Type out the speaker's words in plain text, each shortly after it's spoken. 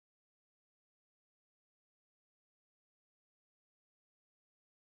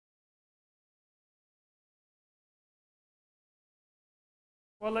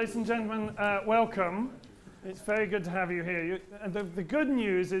Well, ladies and gentlemen, welcome. It's very good to have you here. The good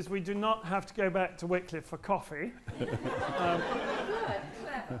news is we do not have to go back to Wycliffe for coffee.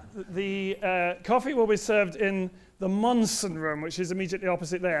 The coffee will be served in the Monson room, which is immediately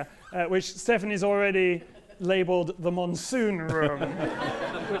opposite there, which Stephanie's already labelled the Monsoon room,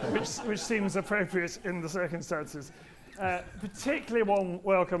 which seems appropriate in the circumstances. Particularly warm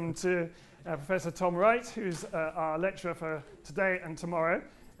welcome to Professor Tom Wright, who's our lecturer for today and tomorrow.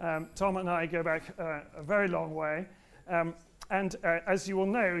 Tom and I go back a very long way. As you will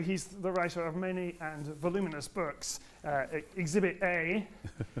know, he's the writer of many and voluminous books. Exhibit A,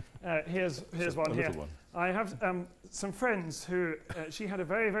 here's one here. I have some friends who, she had a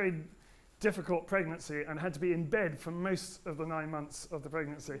very, very difficult pregnancy and had to be in bed for most of the 9 months of the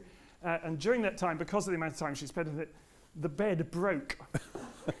pregnancy. And during that time, because of the amount of time she spent in it, the bed broke.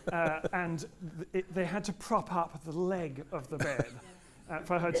 And they had to prop up the leg of the bed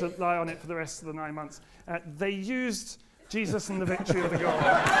for her to lie on it for the rest of the 9 months. They used Jesus and the Victory of the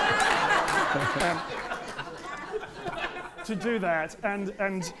Gospel to do that,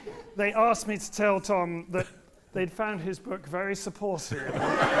 and they asked me to tell Tom that they'd found his book very supportive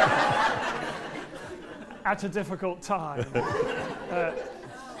at a difficult time.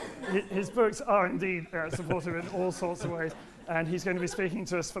 His books are indeed supportive in all sorts of ways, and he's going to be speaking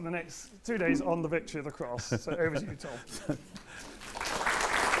to us for the next 2 days on the Victory of the Cross. So over to you, Tom.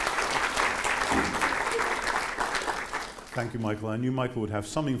 Thank you, Michael. I knew Michael would have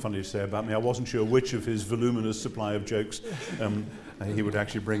something funny to say about me. I wasn't sure which of his voluminous supply of jokes he would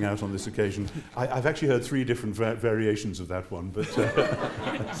actually bring out on this occasion. I've actually heard 3 different variations of that one, but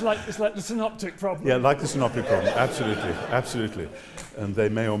it's like the synoptic problem. Yeah, like the synoptic problem. Absolutely, absolutely. And they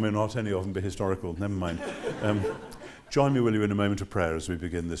may or may not, any of them, be historical. Never mind. Join me, will you, in a moment of prayer as we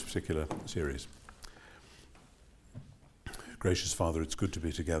begin this particular series. Gracious Father, it's good to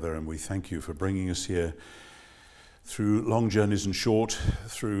be together, and we thank you for bringing us here through long journeys and short,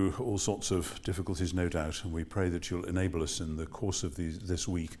 through all sorts of difficulties, no doubt. And we pray that you'll enable us in the course of this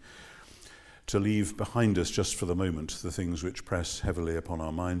week to leave behind us, just for the moment, the things which press heavily upon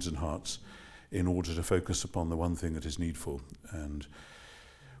our minds and hearts, in order to focus upon the one thing that is needful. And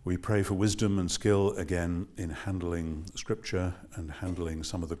we pray for wisdom and skill again in handling Scripture and handling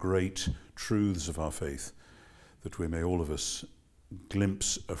some of the great truths of our faith, that we may all of us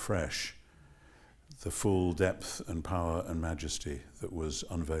glimpse afresh the full depth and power and majesty that was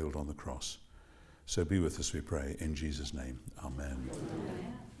unveiled on the cross. So be with us, we pray, in Jesus' name. Amen.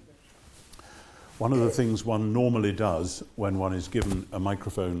 One of the things one normally does when one is given a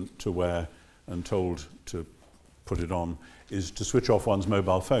microphone to wear and told to put it on is to switch off one's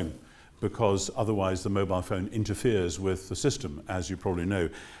mobile phone, because otherwise the mobile phone interferes with the system, as you probably know.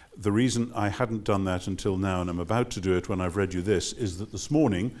 The reason I hadn't done that until now, and I'm about to do it when I've read you this, is that this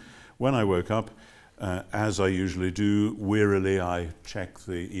morning, when I woke up, as I usually do, wearily I check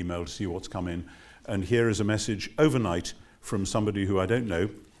the email to see what's come in, and here is a message overnight from somebody who I don't know,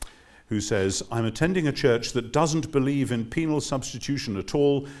 who says, I'm attending a church that doesn't believe in penal substitution at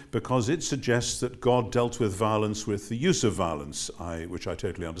all because it suggests that God dealt with violence with the use of violence, which I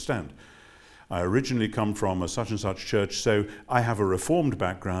totally understand. I originally come from a such and such church, so I have a reformed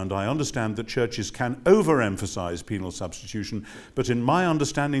background. I understand that churches can overemphasize penal substitution, but in my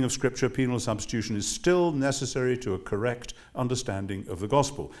understanding of Scripture, penal substitution is still necessary to a correct understanding of the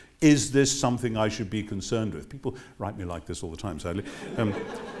gospel. Is this something I should be concerned with? People write me like this all the time, sadly.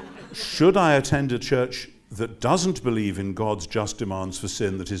 Should I attend a church that doesn't believe in God's just demands for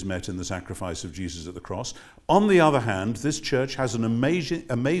sin that is met in the sacrifice of Jesus at the cross? On the other hand, this church has an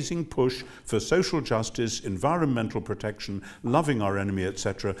amazing push for social justice, environmental protection, loving our enemy,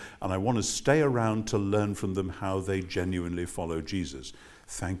 etc., and I want to stay around to learn from them how they genuinely follow Jesus.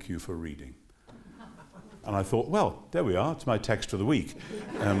 Thank you for reading. And I thought, well, there we are, it's my text for the week.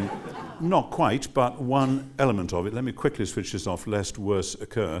 Not quite, but one element of it. Let me quickly switch this off, lest worse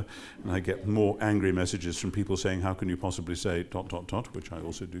occur. And I get more angry messages from people saying, how can you possibly say ... which I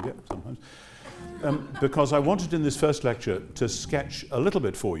also do get sometimes. Because I wanted in this first lecture to sketch a little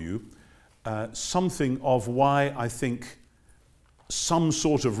bit for you something of why I think some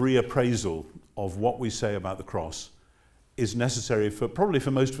sort of reappraisal of what we say about the cross is necessary for, probably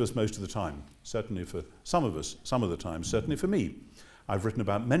for most of us most of the time, certainly for some of us some of the time, certainly for me. I've written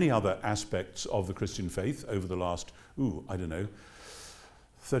about many other aspects of the Christian faith over the last, I don't know,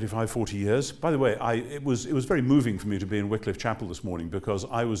 35, 40 years. By the way, it was very moving for me to be in Wycliffe Chapel this morning, because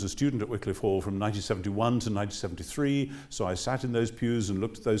I was a student at Wycliffe Hall from 1971 to 1973, so I sat in those pews and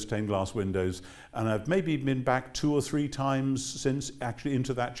looked at those stained glass windows, and I've maybe been back 2 or 3 times since actually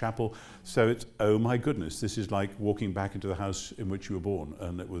into that chapel. So it's, oh my goodness, this is like walking back into the house in which you were born,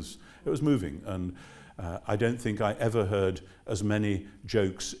 and it was moving. And I don't think I ever heard as many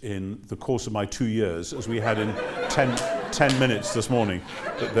jokes in the course of my 2 years as we had in 10 minutes this morning.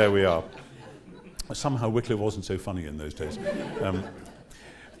 But there we are. Somehow Wycliffe wasn't so funny in those days.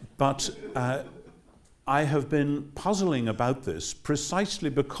 But I have been puzzling about this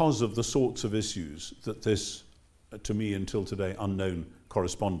precisely because of the sorts of issues that this, to me until today, unknown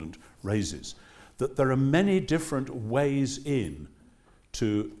correspondent raises. That there are many different ways in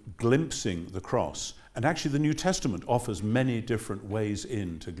to glimpsing the cross. And actually the New Testament offers many different ways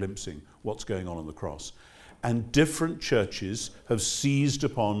into glimpsing what's going on the cross. And different churches have seized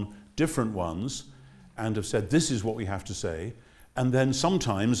upon different ones and have said, this is what we have to say. And then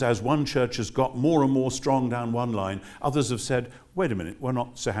sometimes, as one church has got more and more strong down one line, others have said, wait a minute, we're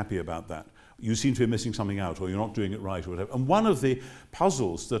not so happy about that. You seem to be missing something out, or you're not doing it right, or whatever. And one of the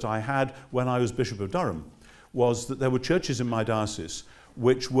puzzles that I had when I was Bishop of Durham was that there were churches in my diocese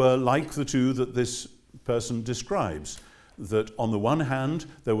which were like the two that this person describes. That on the one hand,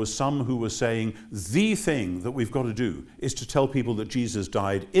 there were some who were saying the thing that we've got to do is to tell people that Jesus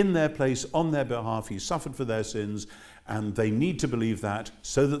died in their place, on their behalf, he suffered for their sins, and they need to believe that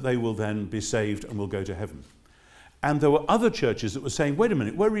so that they will then be saved and will go to heaven. And there were other churches that were saying, wait a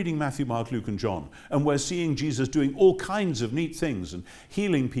minute, we're reading Matthew, Mark, Luke and John, and we're seeing Jesus doing all kinds of neat things and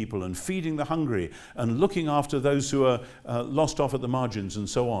healing people and feeding the hungry and looking after those who are lost off at the margins and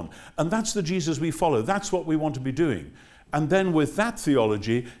so on. And that's the Jesus we follow. That's what we want to be doing. And then with that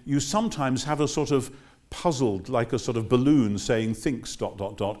theology, you sometimes have a sort of puzzled, like a sort of balloon saying, thinks, ...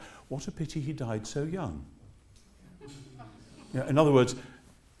 what a pity he died so young. In other words,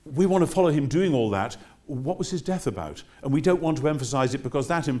 we want to follow him doing all that. What was his death about? And we don't want to emphasize it because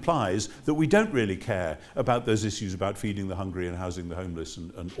that implies that we don't really care about those issues about feeding the hungry and housing the homeless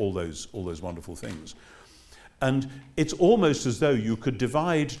and all those wonderful things. And it's almost as though you could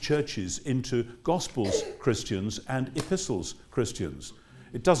divide churches into Gospels Christians and Epistles Christians.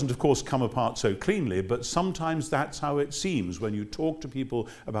 It doesn't, of course, come apart so cleanly, but sometimes that's how it seems when you talk to people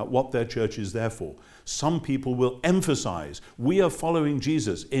about what their church is there for. Some people will emphasize, we are following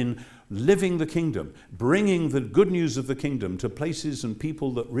Jesus in living the kingdom, bringing the good news of the kingdom to places and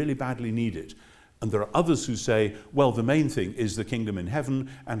people that really badly need it. And there are others who say, well, the main thing is the kingdom in heaven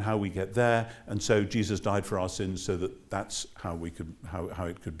and how we get there, and so Jesus died for our sins so that that's how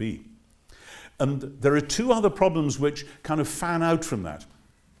it could be. And there are 2 other problems which kind of fan out from that.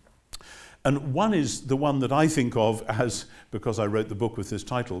 And one is the one that I think of as, because I wrote the book with this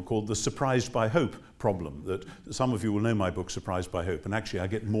title, called the Surprised by Hope problem. That some of you will know my book, Surprised by Hope, and actually I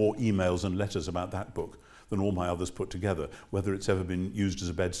get more emails and letters about that book than all my others put together. Whether it's ever been used as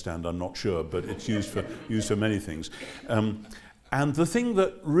a bedstand, I'm not sure, but it's used for many things. And the thing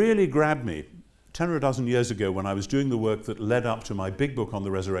that really grabbed me 10 or a dozen years ago when I was doing the work that led up to my big book on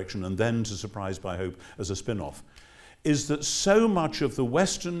the resurrection and then to Surprised by Hope as a spin-off, is that so much of the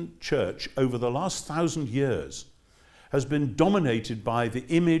Western church over the last 1,000 years has been dominated by the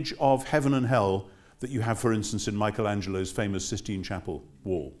image of heaven and hell that you have, for instance, in Michelangelo's famous Sistine Chapel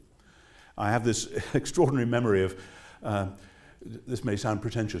wall. I have this extraordinary memory of, this may sound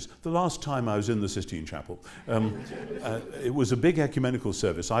pretentious, the last time I was in the Sistine Chapel. It was a big ecumenical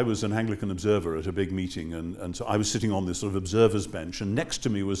service. I was an Anglican observer at a big meeting, and so I was sitting on this sort of observer's bench, and next to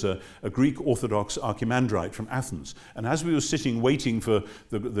me was a Greek Orthodox archimandrite from Athens. And as we were sitting waiting for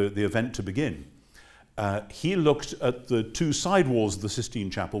the event to begin, he looked at the 2 side walls of the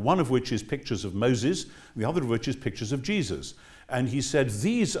Sistine Chapel, one of which is pictures of Moses, the other of which is pictures of Jesus. And he said,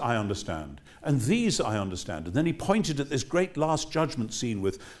 these I understand, and these I understand. And then he pointed at this great last judgment scene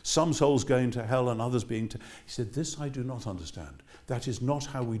with some souls going to hell and others being he said, this I do not understand. That is not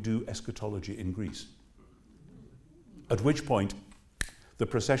how we do eschatology in Greece. At which point, the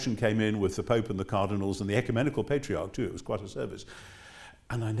procession came in with the Pope and the cardinals and the ecumenical patriarch too. It was quite a service.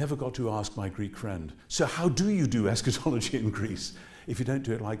 And I never got to ask my Greek friend, so how do you do eschatology in Greece if you don't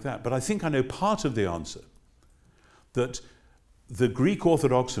do it like that? But I think I know part of the answer, that the Greek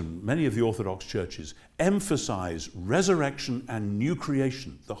Orthodox and many of the Orthodox churches emphasize resurrection and new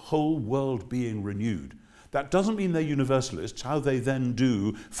creation, the whole world being renewed. That doesn't mean they're universalists, how they then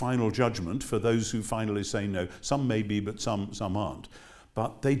do final judgment for those who finally say no. Some may be, but some aren't.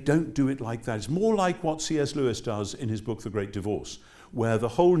 But they don't do it like that. It's more like what C.S. Lewis does in his book, The Great Divorce, where the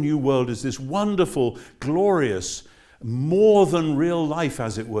whole new world is this wonderful, glorious more than real life,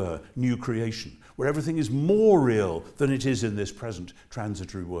 as it were, new creation, where everything is more real than it is in this present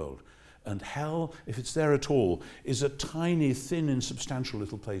transitory world. And hell, if it's there at all, is a tiny, thin, insubstantial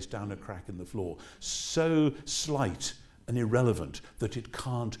little place down a crack in the floor, so slight and irrelevant that it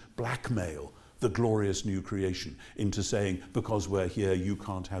can't blackmail the glorious new creation into saying, because we're here, you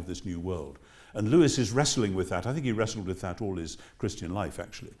can't have this new world. And Lewis is wrestling with that. I think he wrestled with that all his Christian life,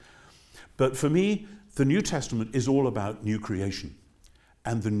 actually. But for me, the New Testament is all about new creation.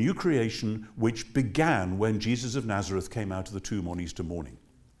 And the new creation which began when Jesus of Nazareth came out of the tomb on Easter morning.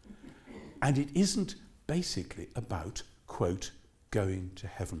 And it isn't basically about, quote, going to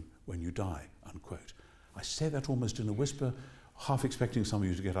heaven when you die, unquote. I say that almost in a whisper, half expecting some of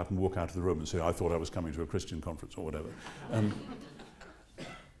you to get up and walk out of the room and say, I thought I was coming to a Christian conference or whatever.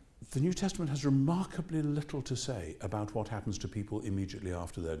 The New Testament has remarkably little to say about what happens to people immediately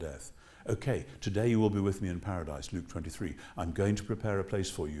after their death. Okay, today you will be with me in paradise, Luke 23. I'm going to prepare a place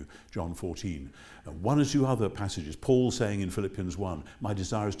for you, John 14. One or two other passages, Paul saying in Philippians 1, my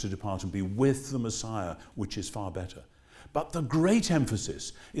desire is to depart and be with the Messiah, which is far better. But the great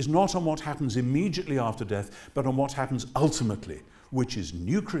emphasis is not on what happens immediately after death, but on what happens ultimately, which is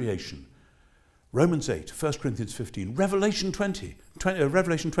new creation. Romans 8, 1 Corinthians 15, Revelation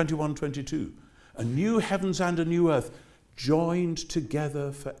 21, 22. A new heavens and a new earth joined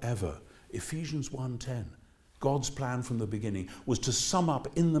together forever. Ephesians 1:10. God's plan from the beginning was to sum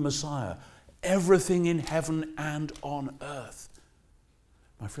up in the Messiah everything in heaven and on earth.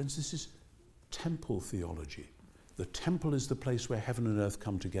 My friends, this is temple theology. The temple is the place where heaven and earth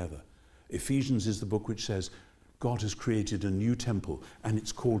come together. Ephesians is the book which says God has created a new temple, and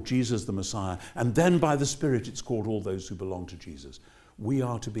it's called Jesus the Messiah, and then by the Spirit it's called all those who belong to Jesus. We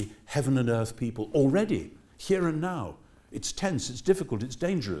are to be heaven and earth people already, here and now. It's tense, it's difficult, it's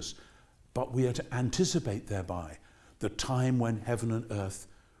dangerous, but we are to anticipate thereby the time when heaven and earth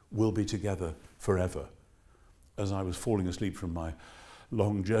will be together forever. As I was falling asleep from my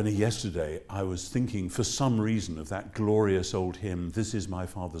long journey yesterday, I was thinking for some reason of that glorious old hymn, This Is My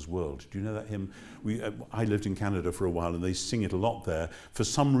Father's World. Do you know that hymn? I lived in Canada for a while and they sing it a lot there. For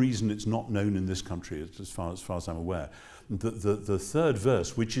some reason it's not known in this country as far as I'm aware. The third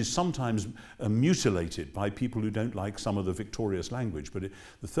verse, which is sometimes mutilated by people who don't like some of the victorious language, but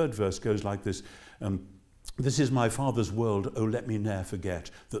the third verse goes like this, this is my Father's world, oh let me ne'er forget,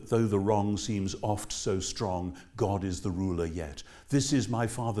 that though the wrong seems oft so strong, God is the ruler yet. This is my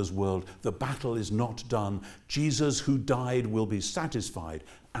Father's world, the battle is not done, Jesus who died will be satisfied,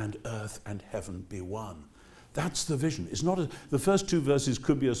 and earth and heaven be one. That's the vision. It's not the first two verses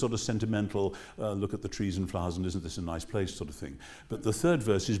could be a sort of sentimental, look at the trees and flowers and isn't this a nice place sort of thing. But the third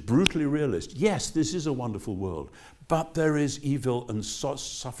verse is brutally realist. Yes, this is a wonderful world, but there is evil and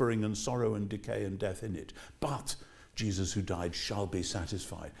suffering and sorrow and decay and death in it. But Jesus who died shall be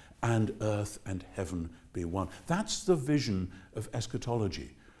satisfied, and earth and heaven be one. That's the vision of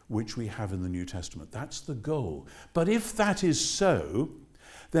eschatology which we have in the New Testament. That's the goal. But if that is so,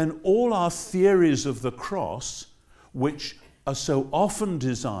 then all our theories of the cross, which are so often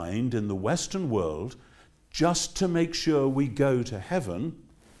designed in the Western world just to make sure we go to heaven,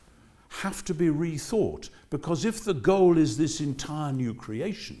 have to be rethought. Because if the goal is this entire new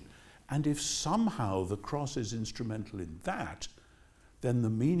creation, and if somehow the cross is instrumental in that, then the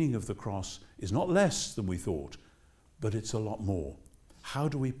meaning of the cross is not less than we thought, but it's a lot more. How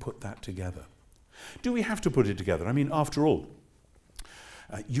do we put that together? Do we have to put it together? I mean, after all,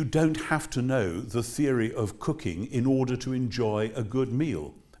 you don't have to know the theory of cooking in order to enjoy a good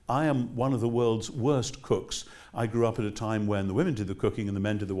meal. I am one of the world's worst cooks. I grew up at a time when the women did the cooking and the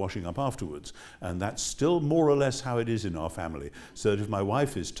men did the washing up afterwards. And that's still more or less how it is in our family. So that if my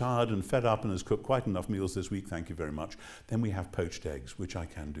wife is tired and fed up and has cooked quite enough meals this week, thank you very much, then we have poached eggs, which I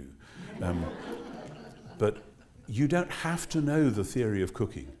can do. But you don't have to know the theory of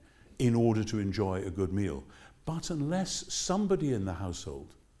cooking in order to enjoy a good meal. But unless somebody in the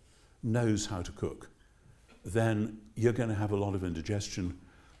household knows how to cook, then you're going to have a lot of indigestion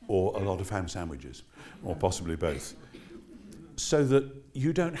or a lot of ham sandwiches, or possibly both. So that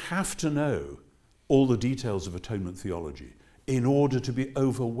you don't have to know all the details of atonement theology in order to be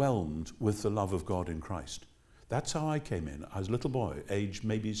overwhelmed with the love of God in Christ. That's how I came in. I was a little boy, age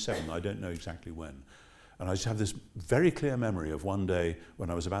maybe 7, I don't know exactly when. And I just have this very clear memory of one day when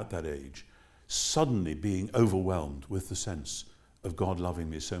I was about that age, suddenly being overwhelmed with the sense of God loving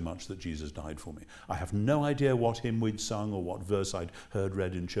me so much that Jesus died for me. I have no idea what hymn we'd sung or what verse I'd heard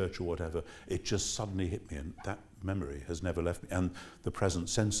read in church or whatever. It just suddenly hit me, and that memory has never left me, and the present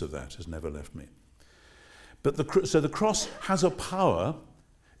sense of that has never left me. But so the cross has a power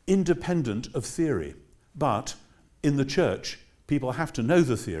independent of theory, but in the church, people have to know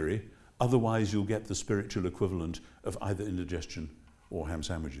the theory, otherwise you'll get the spiritual equivalent of either indigestion or ham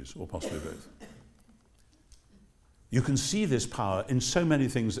sandwiches, or possibly both. You can see this power in so many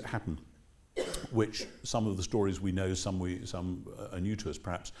things that happen, which some of the stories we know, some are new to us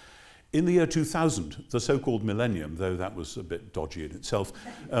perhaps. In the year 2000, the so-called millennium, though that was a bit dodgy in itself,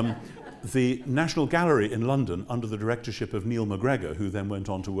 the National Gallery in London, under the directorship of Neil MacGregor, who then went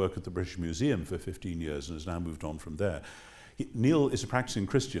on to work at the British Museum for 15 years and has now moved on from there. Neil is a practicing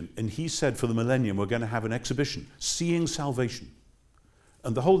Christian, and he said for the millennium we're going to have an exhibition, Seeing Salvation.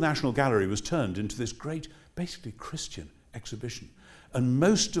 And the whole National Gallery was turned into this great, basically Christian exhibition. And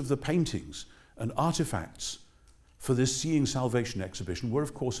most of the paintings and artifacts for this Seeing Salvation exhibition were,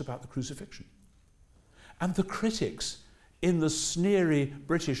 of course, about the crucifixion. And the critics in the sneery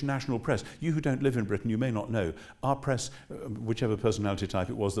British national press, you who don't live in Britain, you may not know, our press, whichever personality type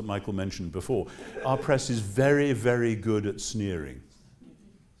it was that Michael mentioned before, our press is very, very good at sneering.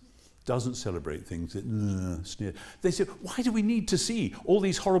 Doesn't celebrate things that sneer. They say, why do we need to see all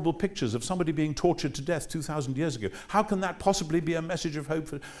these horrible pictures of somebody being tortured to death 2,000 years ago? How can that possibly be a message of hope?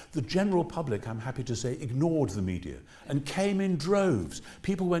 For the general public, I'm happy to say, ignored the media and came in droves.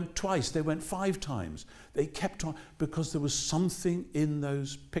 People went twice, they went 5 times. They kept on, because there was something in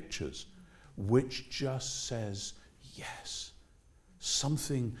those pictures which just says, yes,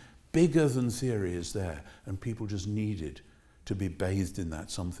 something bigger than theory is there, and people just needed to be bathed in that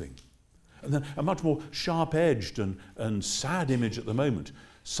something. And then a much more sharp-edged and sad image at the moment.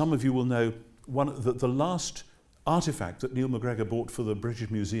 Some of you will know the last artifact that Neil MacGregor bought for the British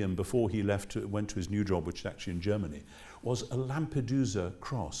Museum before he went to his new job, which is actually in Germany, was a Lampedusa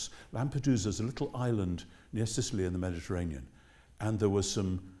cross. Lampedusa is a little island near Sicily in the Mediterranean. And there were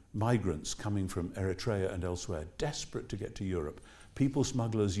some migrants coming from Eritrea and elsewhere, desperate to get to Europe. People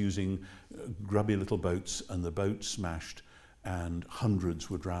smugglers using grubby little boats, and the boat smashed and hundreds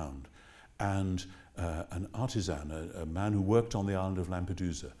were drowned. And an artisan, a man who worked on the island of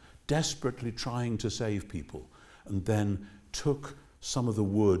Lampedusa, desperately trying to save people, and then took some of the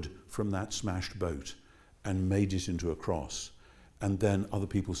wood from that smashed boat and made it into a cross. And then other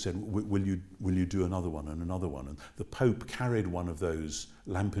people said, will you do another one and another one? And the Pope carried one of those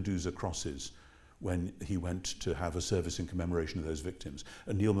Lampedusa crosses when he went to have a service in commemoration of those victims.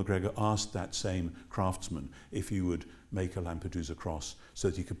 And Neil MacGregor asked that same craftsman if he would make a Lampedusa cross so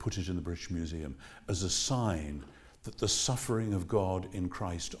that he could put it in the British Museum as a sign that the suffering of God in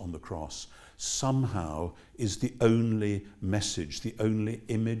Christ on the cross somehow is the only message, the only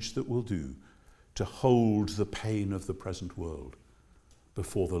image that will do to hold the pain of the present world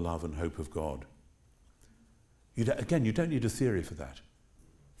before the love and hope of God. Again, you don't need a theory for that.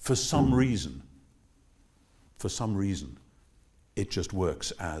 For some reason, it just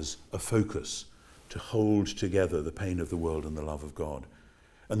works as a focus to hold together the pain of the world and the love of God.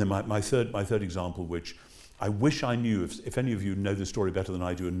 And then my third example, which I wish I knew, if any of you know the story better than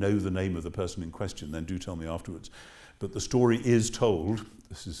I do and know the name of the person in question, then do tell me afterwards. But the story is told,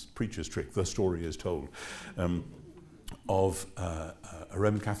 this is preacher's trick, the story is told, of a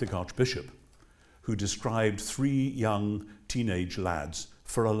Roman Catholic archbishop who described 3 young teenage lads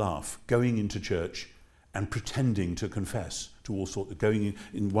for a laugh going into church and pretending to confess to all sorts, going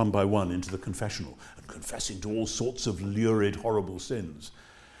in one by one into the confessional and confessing to all sorts of lurid, horrible sins.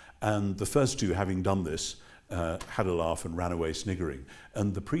 And the first 2, having done this, had a laugh and ran away sniggering.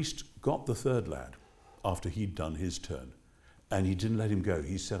 And the priest got the 3rd lad after he'd done his turn, and he didn't let him go.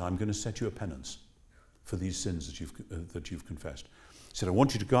 He said, I'm going to set you a penance for these sins that you've confessed. He said, I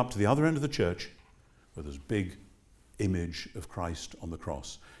want you to go up to the other end of the church where there's a big image of Christ on the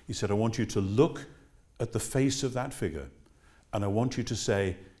cross. He said, I want you to look at the face of that figure, and I want you to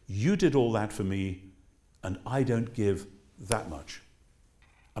say, you did all that for me, and I don't give that much.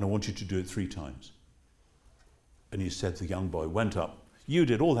 And I want you to do it 3 times. And he said, the young boy went up, you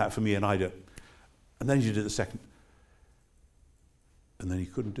did all that for me, and I don't. And then he did it the second. And then he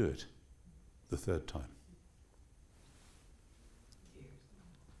couldn't do it the 3rd time.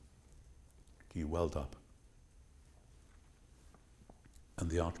 He welled up. And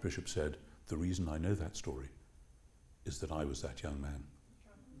the Archbishop said, the reason I know that story is that I was that young man.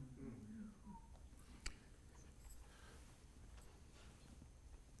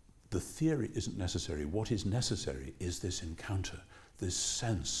 The theory isn't necessary. What is necessary is this encounter, this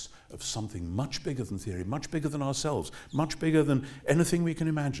sense of something much bigger than theory, much bigger than ourselves, much bigger than anything we can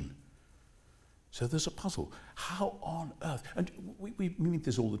imagine. So there's a puzzle. How on earth? And we meet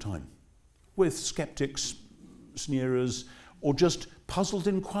this all the time with skeptics, sneerers, or just puzzled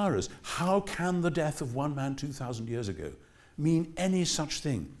inquirers. How can the death of one man 2,000 years ago mean any such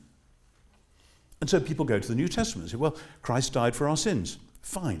thing? And so people go to the New Testament and say, well, Christ died for our sins.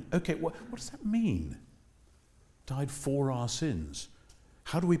 Fine. Okay, what does that mean? Died for our sins.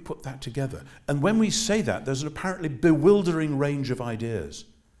 How do we put that together? And when we say that, there's an apparently bewildering range of ideas.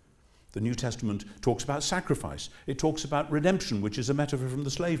 The New Testament talks about sacrifice. It talks about redemption, which is a metaphor from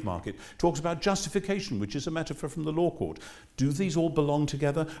the slave market. It talks about justification, which is a metaphor from the law court. Do these all belong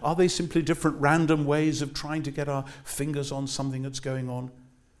together? Are they simply different random ways of trying to get our fingers on something that's going on?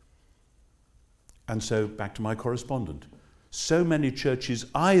 And so, back to my correspondent. So many churches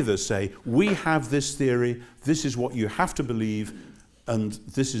either say, we have this theory, this is what you have to believe, and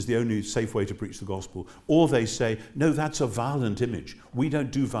this is the only safe way to preach the gospel. Or they say, no, that's a violent image. We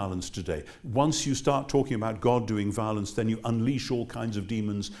don't do violence today. Once you start talking about God doing violence, then you unleash all kinds of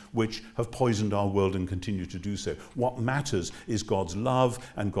demons which have poisoned our world and continue to do so. What matters is God's love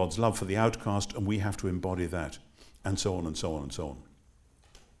and God's love for the outcast, and we have to embody that, and so on and so on and so on.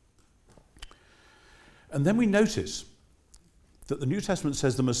 And then we notice that the New Testament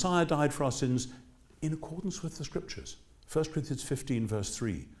says the Messiah died for our sins in accordance with the Scriptures. 1 Corinthians 15, verse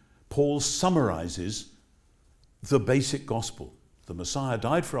 3. Paul summarizes the basic gospel. The Messiah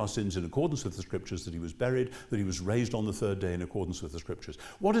died for our sins in accordance with the Scriptures, that he was buried, that he was raised on the third day in accordance with the Scriptures.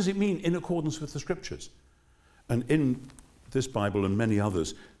 What does it mean, in accordance with the Scriptures? And in this Bible and many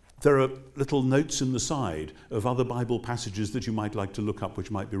others, there are little notes in the side of other Bible passages that you might like to look up which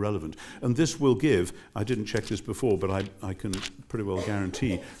might be relevant. And this will give, I didn't check this before, but I can pretty well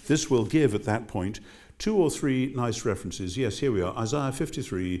guarantee, this will give at that point 2 or 3 nice references. Yes, here we are. Isaiah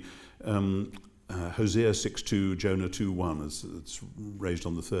 53, Hosea 6:2, Jonah 2:1. It's raised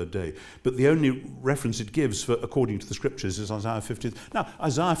on the third day. But the only reference it gives for according to the Scriptures is Isaiah 53. Now,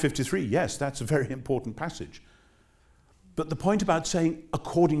 Isaiah 53, yes, that's a very important passage. But the point about saying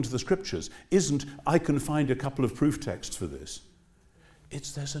according to the Scriptures isn't I can find a couple of proof texts for this.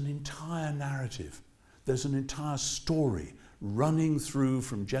 It's there's an entire narrative. There's an entire story running through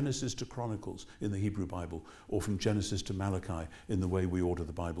from Genesis to Chronicles in the Hebrew Bible, or from Genesis to Malachi in the way we order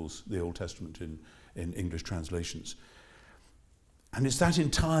the Bibles, the Old Testament in English translations. And it's that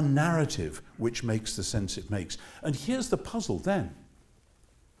entire narrative which makes the sense it makes. And here's the puzzle then.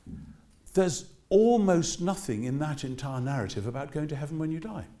 There's almost nothing in that entire narrative about going to heaven when you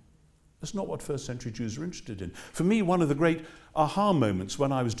die. That's not what first century Jews are interested in. For me, one of the great aha moments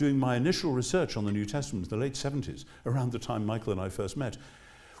when I was doing my initial research on the New Testament in the late 70s, around the time Michael and I first met,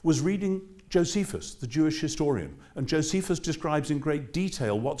 was reading Josephus, the Jewish historian. And Josephus describes in great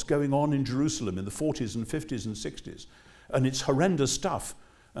detail what's going on in Jerusalem in the 40s and 50s and 60s. And it's horrendous stuff.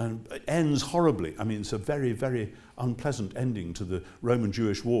 And it ends horribly. I mean, it's a very, very unpleasant ending to the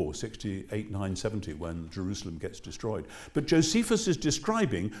Roman-Jewish War, 68, 970, when Jerusalem gets destroyed. But Josephus is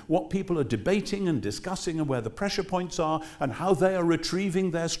describing what people are debating and discussing and where the pressure points are and how they are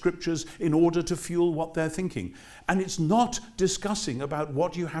retrieving their scriptures in order to fuel what they're thinking. And it's not discussing about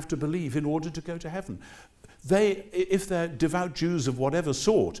what you have to believe in order to go to heaven. They, if they're devout Jews of whatever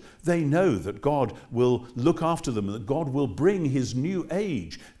sort, they know that God will look after them, that God will bring his new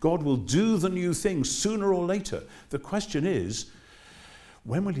age. God will do the new thing sooner or later. The question is,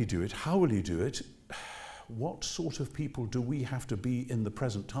 when will he do it? How will he do it? What sort of people do we have to be in the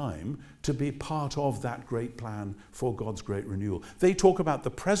present time to be part of that great plan for God's great renewal? They talk about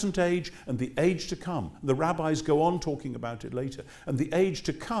the present age and the age to come. The rabbis go on talking about it later. And the age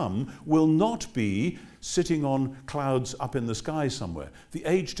to come will not be sitting on clouds up in the sky somewhere. The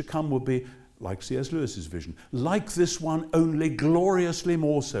age to come will be like C.S. Lewis's vision, like this one, only gloriously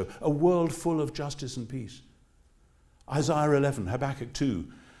more so, a world full of justice and peace. Isaiah 11, Habakkuk 2,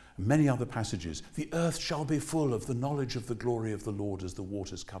 many other passages. The earth shall be full of the knowledge of the glory of the Lord as the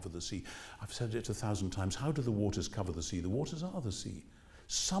waters cover the sea. I've said it 1,000 times. How do the waters cover the sea? The waters are the sea.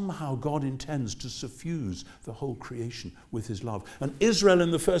 Somehow God intends to suffuse the whole creation with his love. And Israel in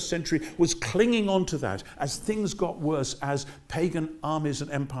the first century was clinging on to that as things got worse, as pagan armies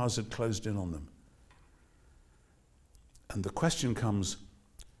and empires had closed in on them. And the question comes,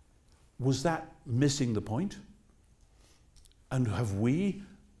 was that missing the point? And have we,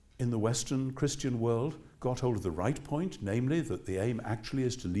 in the Western Christian world, got hold of the right point, namely that the aim actually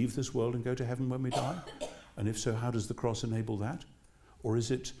is to leave this world and go to heaven when we die? And if so, how does the cross enable that? Or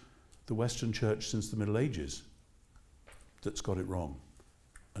is it the Western church since the Middle Ages that's got it wrong?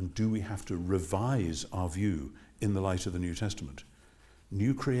 And do we have to revise our view in the light of the New Testament?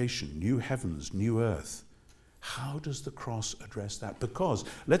 New creation, new heavens, new earth. How does the cross address that? Because,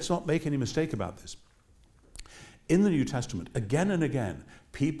 let's not make any mistake about this. In the New Testament, again and again,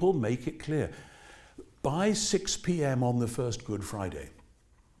 people make it clear. By 6 p.m. on the first Good Friday,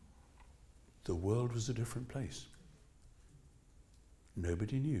 the world was a different place.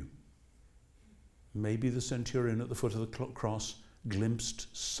 Nobody knew. Maybe the centurion at the foot of the cross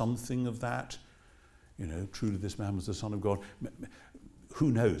glimpsed something of that. You know, truly this man was the Son of God.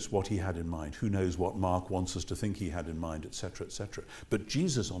 Who knows what he had in mind? Who knows what Mark wants us to think he had in mind, etc., etc. But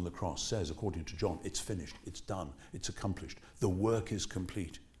Jesus on the cross says, according to John, it's finished, it's done, it's accomplished. The work is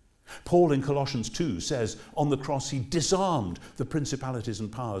complete. Paul in Colossians 2 says, on the cross he disarmed the principalities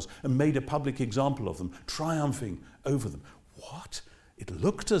and powers and made a public example of them, triumphing over them. What? It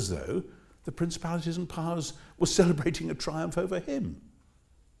looked as though the principalities and powers were celebrating a triumph over him.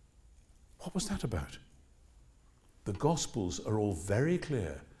 What was that about? The Gospels are all very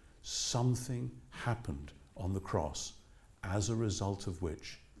clear. Something happened on the cross as a result of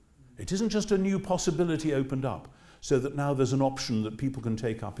which it isn't just a new possibility opened up so that now there's an option that people can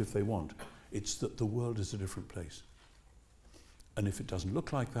take up if they want. It's that the world is a different place. And if it doesn't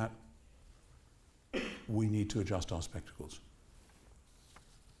look like that, we need to adjust our spectacles.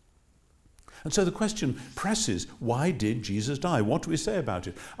 And so the question presses, why did Jesus die? What do we say about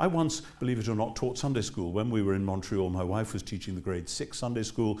it? I once, believe it or not, taught Sunday school. When we were in Montreal, my wife was teaching the grade 6 Sunday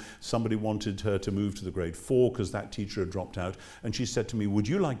school. Somebody wanted her to move to the grade 4 because that teacher had dropped out. And she said to me, would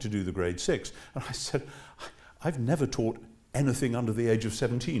you like to do the grade 6? And I said, I've never taught anything under the age of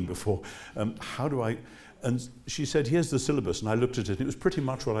 17 before. How do I... And she said, here's the syllabus. And I looked at it, and it was pretty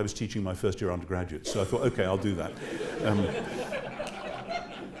much what I was teaching my first year undergraduate. So I thought, okay, I'll do that.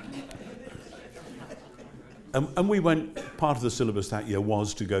 And we went, part of the syllabus that year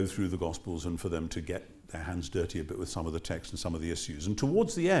was to go through the Gospels and for them to get their hands dirty a bit with some of the text and some of the issues. And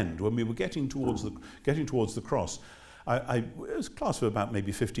towards the end, when we were getting towards the cross, it was a class of about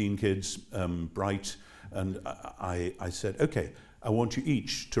maybe 15 kids, bright, and I said, okay, I want you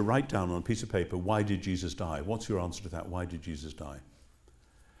each to write down on a piece of paper, why did Jesus die? What's your answer to that? Why did Jesus die?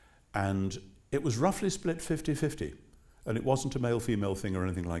 And it was roughly split 50-50. And it wasn't a male-female thing or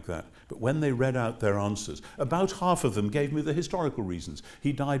anything like that. But when they read out their answers, about half of them gave me the historical reasons.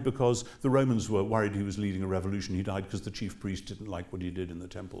 He died because the Romans were worried he was leading a revolution. He died because the chief priest didn't like what he did in the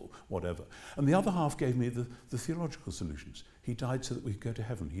temple, whatever. And the other half gave me the theological solutions. He died so that we could go to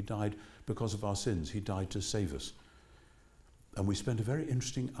heaven. He died because of our sins. He died to save us. And we spent a very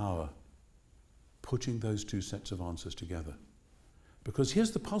interesting hour putting those two sets of answers together. Because here's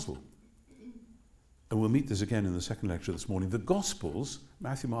the puzzle. And we'll meet this again in the second lecture this morning. The Gospels,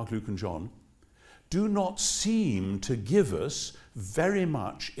 Matthew, Mark, Luke, and John, do not seem to give us very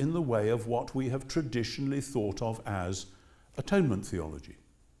much in the way of what we have traditionally thought of as atonement theology.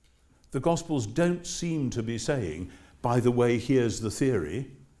 The Gospels don't seem to be saying, by the way, here's the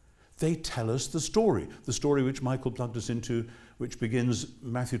theory. They tell us the story which Michael plugged us into, which begins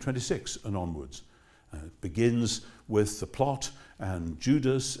Matthew 26 and onwards. It begins with the plot and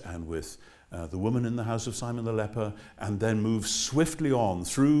Judas and with the woman in the house of Simon the leper, and then moves swiftly on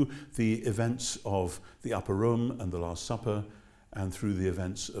through the events of the upper room and the Last Supper, and through the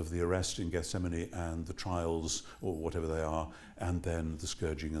events of the arrest in Gethsemane and the trials, or whatever they are, and then the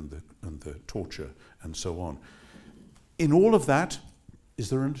scourging and the torture, and so on. In all of that, is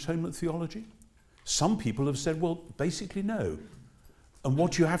there an atonement theology? Some people have said, well, basically no. And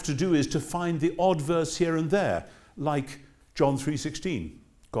what you have to do is to find the odd verse here and there, like John 3:16.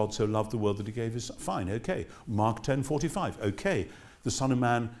 God so loved the world that he gave his son. Fine, okay. Mark 10:45, okay. The Son of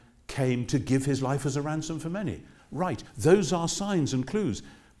Man came to give his life as a ransom for many. Right, those are signs and clues.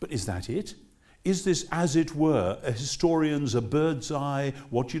 But is that it? Is this, as it were, a historian's, a bird's eye,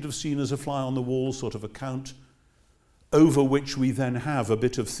 what you'd have seen as a fly on the wall sort of account, over which we then have a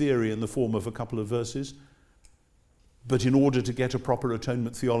bit of theory in the form of a couple of verses? But in order to get a proper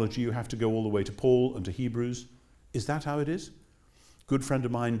atonement theology, you have to go all the way to Paul and to Hebrews. Is that how it is? A good friend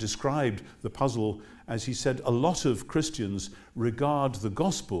of mine described the puzzle as he said, a lot of Christians regard the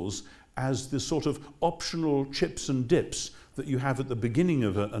Gospels as the sort of optional chips and dips that you have at the beginning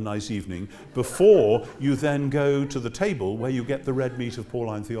of a nice evening before you then go to the table where you get the red meat of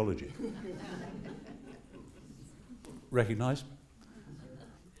Pauline theology. Recognize?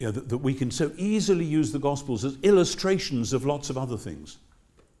 You know, that we can so easily use the Gospels as illustrations of lots of other things,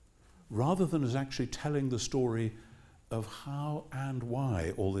 rather than as actually telling the story of how and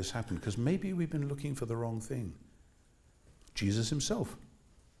why all this happened, because maybe we've been looking for the wrong thing. Jesus himself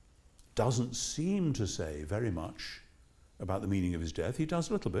doesn't seem to say very much about the meaning of his death. He does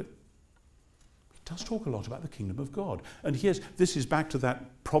a little bit. He does talk a lot about the kingdom of God. And this is back to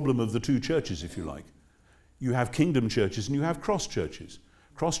that problem of the two churches, if you like. You have kingdom churches and you have cross churches.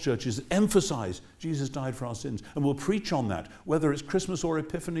 Cross churches emphasize Jesus died for our sins, and we'll preach on that, whether it's Christmas or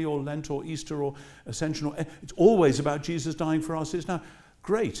Epiphany or Lent or Easter or Ascension. It's always about Jesus dying for our sins. Now,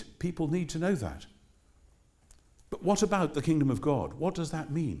 great, people need to know that. But what about the kingdom of God? What does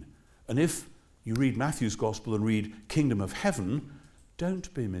that mean? And if You read Matthew's Gospel and read Kingdom of Heaven,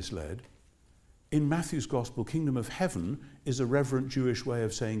 don't be misled. In Matthew's Gospel, Kingdom of Heaven is a reverent Jewish way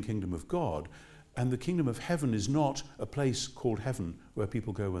of saying Kingdom of God. And the Kingdom of Heaven is not a place called heaven where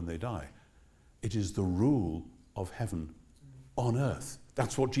people go when they die. It is the rule of heaven on earth.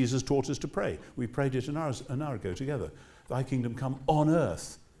 That's what Jesus taught us to pray. We prayed it an hour ago together. Thy kingdom come on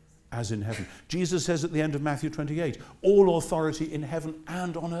earth as in heaven. Jesus says at the end of Matthew 28, all authority in heaven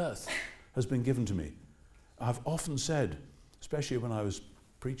and on earth has been given to me. I've often said, especially when I was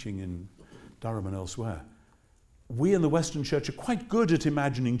preaching in Durham and elsewhere, we in the Western Church are quite good at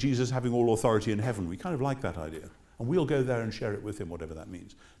imagining Jesus having all authority in heaven. We kind of like that idea. And we'll go there and share it with him, whatever that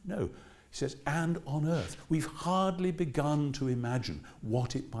means. No, he says, and on earth. We've hardly begun to imagine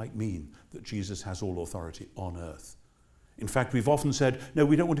what it might mean that Jesus has all authority on earth. In fact, we've often said, no,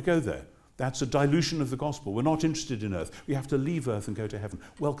 we don't want to go there. That's a dilution of the gospel. We're not interested in earth. We have to leave earth and go to heaven.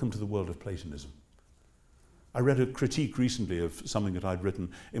 Welcome to the world of Platonism. I read a critique recently of something that I'd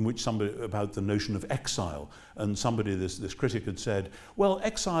written in which somebody about the notion of exile, and somebody, this critic had said, well,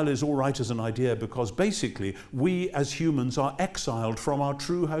 exile is all right as an idea because basically we as humans are exiled from our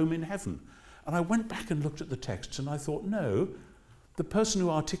true home in heaven. And I went back and looked at the texts and I thought, no, the person who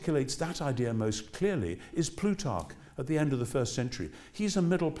articulates that idea most clearly is Plutarch at the end of the 1st century. He's a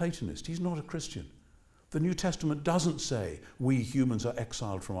Middle Platonist. He's not a Christian. The New Testament doesn't say we humans are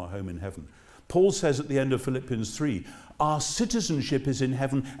exiled from our home in heaven. Paul says at the end of Philippians 3, our citizenship is in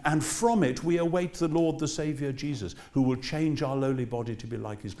heaven, and from it we await the Lord, the Saviour Jesus, who will change our lowly body to be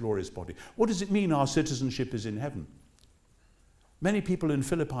like his glorious body. What does it mean our citizenship is in heaven? Many people in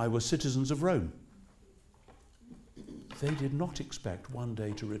Philippi were citizens of Rome. They did not expect one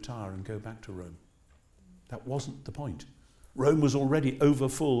day to retire and go back to Rome. That wasn't the point. Rome was already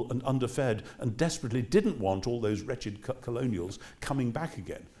overfull and underfed and desperately didn't want all those wretched colonials coming back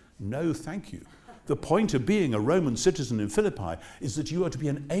again. No, thank you. The point of being a Roman citizen in Philippi is that you are to be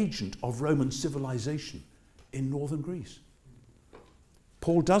an agent of Roman civilization in northern Greece.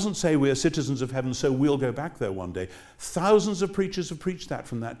 Paul doesn't say we are citizens of heaven, so we'll go back there one day. Thousands of preachers have preached that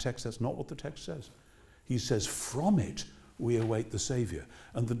from that text. That's not what the text says. He says, from it we await the Saviour.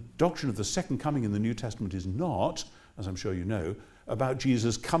 And the doctrine of the second coming in the New Testament is not, as I'm sure you know, about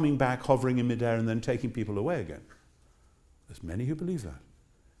Jesus coming back, hovering in midair, and then taking people away again. There's many who believe that.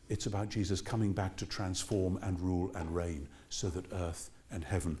 It's about Jesus coming back to transform and rule and reign so that earth and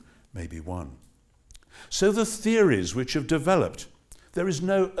heaven may be one. So the theories which have developed, there is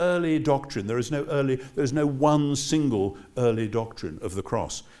no early doctrine, there is no one single early doctrine of the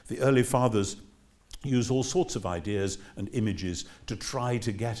cross. The early fathers use all sorts of ideas and images to try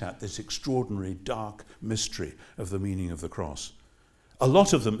to get at this extraordinary dark mystery of the meaning of the cross. A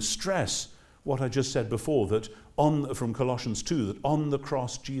lot of them stress what I just said before, that from Colossians 2, that on the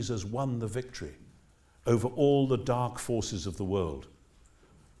cross Jesus won the victory over all the dark forces of the world.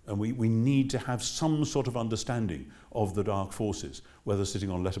 And we need to have some sort of understanding of the dark forces, whether sitting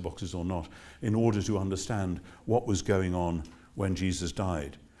on letterboxes or not, in order to understand what was going on when Jesus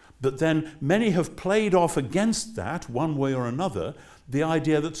died. But then many have played off against that, one way or another, the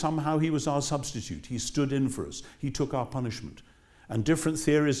idea that somehow he was our substitute. He stood in for us. He took our punishment. And different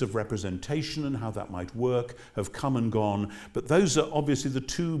theories of representation and how that might work have come and gone. But those are obviously the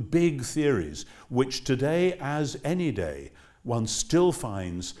two big theories, which today, as any day, one still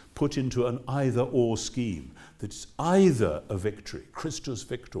finds put into an either-or scheme. That it's either a victory, Christus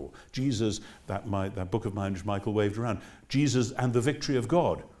Victor, Jesus, that book of mine which Michael waved around, Jesus and the victory of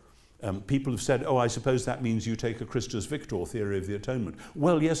God. People have said, oh, I suppose that means you take a Christus Victor theory of the atonement.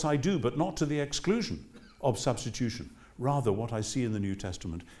 Well, yes, I do, but not to the exclusion of substitution. Rather, what I see in the New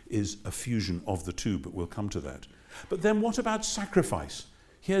Testament is a fusion of the two, but we'll come to that. But then what about sacrifice?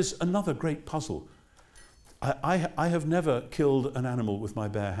 Here's another great puzzle. I have never killed an animal with my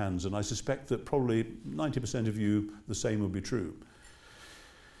bare hands, and I suspect that probably 90% of you, the same will be true.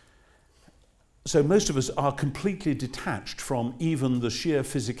 So most of us are completely detached from even the sheer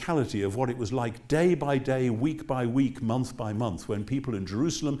physicality of what it was like day by day, week by week, month by month, when people in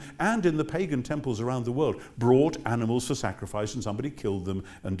Jerusalem and in the pagan temples around the world brought animals for sacrifice and somebody killed them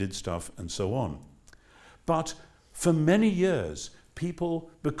and did stuff and so on. But for many years, people,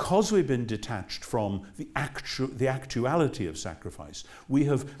 because we've been detached from the actuality of sacrifice, we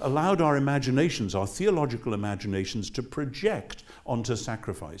have allowed our imaginations, our theological imaginations, to project onto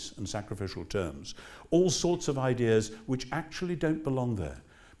sacrifice and sacrificial terms all sorts of ideas which actually don't belong there.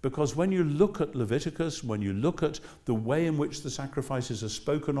 Because when you look at Leviticus, when you look at the way in which the sacrifices are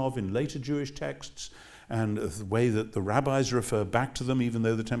spoken of in later Jewish texts, and the way that the rabbis refer back to them, even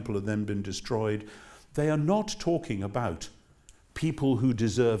though the temple had then been destroyed, they are not talking about people who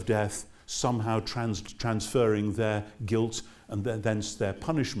deserve death somehow transferring their guilt and thence their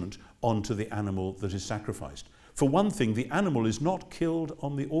punishment onto the animal that is sacrificed. For one thing, the animal is not killed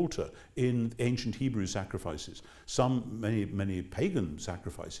on the altar in ancient Hebrew sacrifices. Many pagan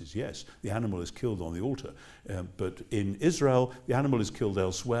sacrifices, yes, the animal is killed on the altar. But in Israel, the animal is killed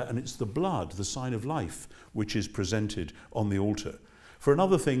elsewhere, and it's the blood, the sign of life, which is presented on the altar. For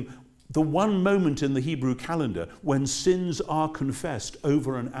another thing, the one moment in the Hebrew calendar when sins are confessed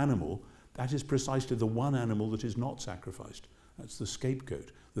over an animal, that is precisely the one animal that is not sacrificed. That's the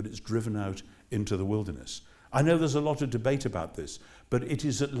scapegoat, that it's driven out into the wilderness. I know there's a lot of debate about this, but it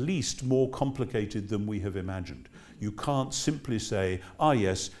is at least more complicated than we have imagined. You can't simply say, ah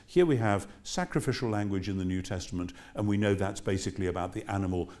yes, here we have sacrificial language in the New Testament, and we know that's basically about the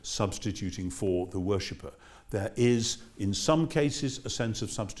animal substituting for the worshipper. There is, in some cases, a sense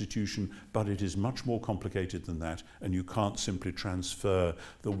of substitution, but it is much more complicated than that, and you can't simply transfer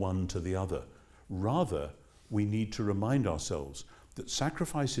the one to the other. Rather, we need to remind ourselves that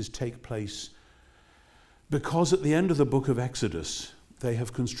sacrifices take place because at the end of the book of Exodus, they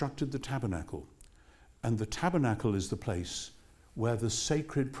have constructed the tabernacle. And the tabernacle is the place where the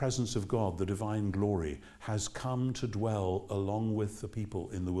sacred presence of God, the divine glory, has come to dwell along with the people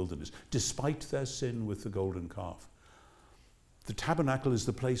in the wilderness, despite their sin with the golden calf. The tabernacle is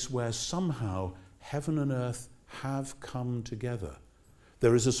the place where somehow heaven and earth have come together.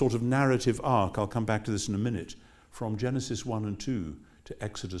 There is a sort of narrative arc, I'll come back to this in a minute, from Genesis 1 and 2 to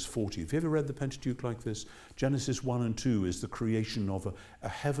Exodus 40. Have you ever read the Pentateuch like this? Genesis 1 and 2 is the creation of a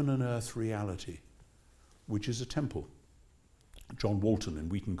heaven and earth reality, which is a temple. John Walton in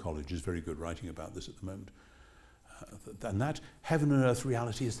Wheaton College is very good writing about this at the moment. And that heaven and earth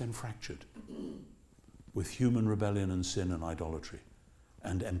reality is then fractured with human rebellion and sin and idolatry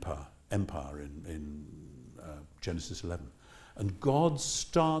and empire in Genesis 11. And God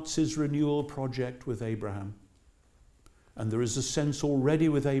starts his renewal project with Abraham. And there is a sense already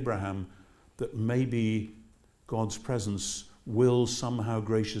with Abraham that maybe God's presence will somehow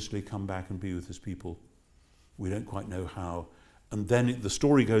graciously come back and be with his people. We don't quite know how. And then the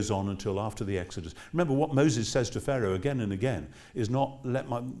story goes on until after the Exodus. Remember, what Moses says to Pharaoh again and again is not, let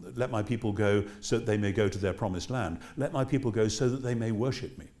my people go so that they may go to their promised land. Let my people go so that they may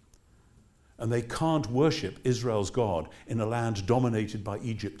worship me. And they can't worship Israel's God in a land dominated by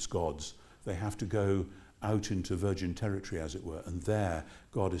Egypt's gods. They have to go out into virgin territory, as it were, and there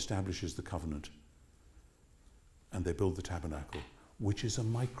God establishes the covenant. And they build the tabernacle, which is a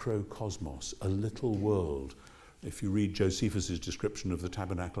microcosmos, a little world. If you read Josephus's description of the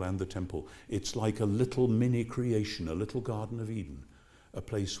tabernacle and the temple, it's like a little mini creation, a little Garden of Eden, a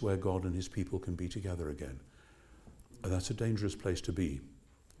place where God and his people can be together again. And that's a dangerous place to be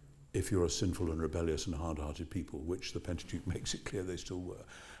if you're a sinful and rebellious and hard-hearted people, which the Pentateuch makes it clear they still were.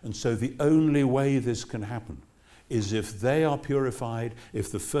 And so the only way this can happen is if they are purified,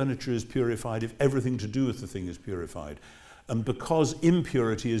 if the furniture is purified, if everything to do with the thing is purified. And because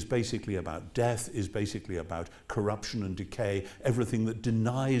impurity is basically about death, is basically about corruption and decay, everything that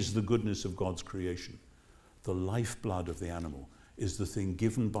denies the goodness of God's creation, the lifeblood of the animal is the thing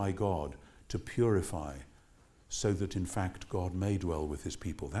given by God to purify, so that in fact God may dwell with his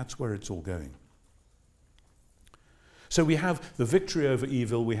people. That's where it's all going. So we have the victory over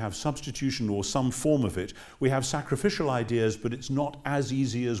evil, we have substitution or some form of it, we have sacrificial ideas, but it's not as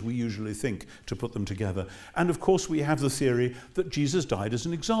easy as we usually think to put them together. And of course we have the theory that Jesus died as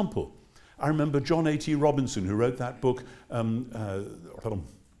an example. I remember John A.T. Robinson, who wrote that book,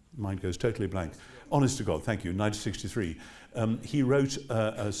 mind goes totally blank, Honest to God, thank you, 1963. He wrote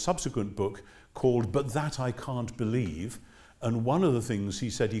a subsequent book called But That I Can't Believe, and one of the things he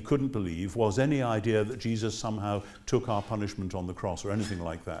said he couldn't believe was any idea that Jesus somehow took our punishment on the cross or anything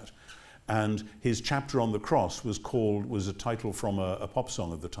like that. And his chapter on the cross was a title from a pop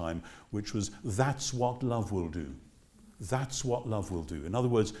song of the time, which was That's What Love Will Do. That's what love will do. In other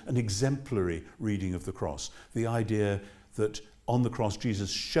words, an exemplary reading of the cross. The idea that on the cross Jesus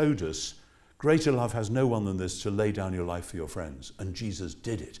showed us greater love has no one than this, to lay down your life for your friends. And Jesus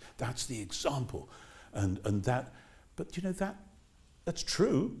did it. That's the example. And that, but you know, that's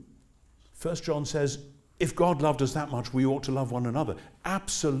true. 1 John says, if God loved us that much, we ought to love one another.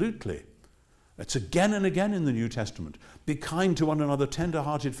 Absolutely. It's again and again in the New Testament. Be kind to one another,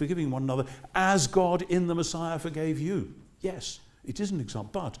 tender-hearted, forgiving one another, as God in the Messiah forgave you. Yes, it is an example,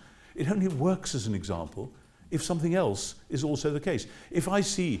 but it only works as an example if something else is also the case. If I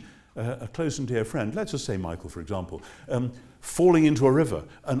see a close and dear friend, let's just say Michael, for example, falling into a river,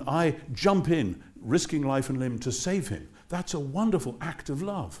 and I jump in, risking life and limb to save him, that's a wonderful act of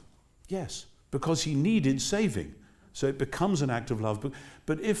love. Yes, because he needed saving. So it becomes an act of love.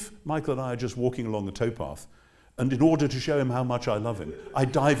 But if Michael and I are just walking along the towpath, and in order to show him how much I love him, I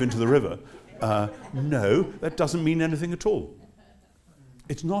dive into the river, no, that doesn't mean anything at all.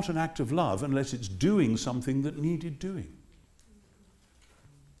 It's not an act of love unless it's doing something that needed doing.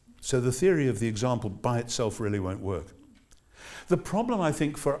 So the theory of the example by itself really won't work. The problem, I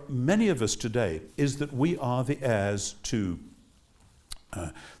think, for many of us today is that we are the heirs to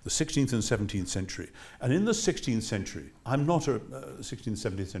the 16th and 17th century. And in the 16th century, I'm not a 16th,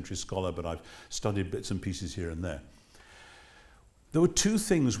 17th century scholar, but I've studied bits and pieces here and there. There were two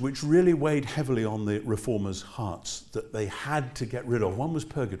things which really weighed heavily on the reformers' hearts that they had to get rid of. One was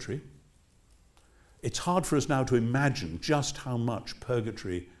purgatory. It's hard for us now to imagine just how much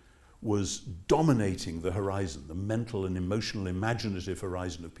purgatory was dominating the horizon, the mental and emotional, imaginative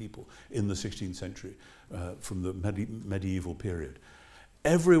horizon of people in the 16th century, from the medieval period.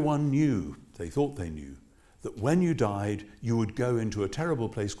 Everyone knew, they thought they knew, that when you died, you would go into a terrible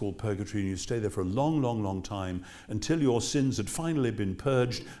place called purgatory and you'd stay there for a long, long, long time until your sins had finally been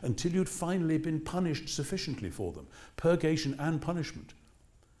purged, until you'd finally been punished sufficiently for them. Purgation and punishment.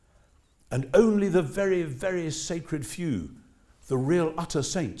 And only the very, very sacred few, the real utter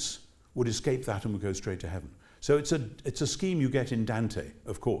saints, would escape that and would go straight to heaven. So it's a scheme you get in Dante,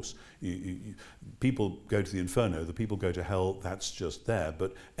 of course. People go to the inferno, the people go to hell, that's just there.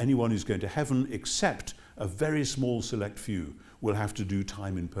 But anyone who's going to heaven, except a very small select few, will have to do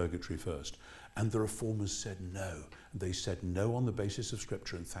time in purgatory first. And the reformers said no. They said no on the basis of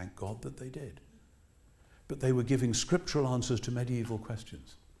Scripture, and thank God that they did. But they were giving scriptural answers to medieval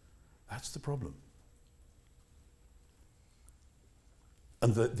questions. That's the problem.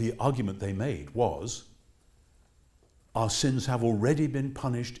 And the argument they made was, our sins have already been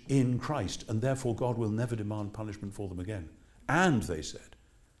punished in Christ, and therefore God will never demand punishment for them again. And, they said,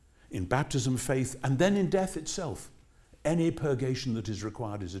 in baptism, faith, and then in death itself, any purgation that is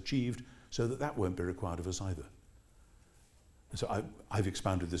required is achieved, so that won't be required of us either. So I've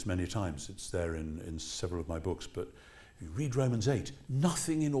expounded this many times. It's there in several of my books, but if you read Romans 8,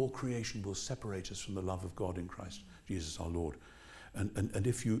 nothing in all creation will separate us from the love of God in Christ Jesus our Lord. And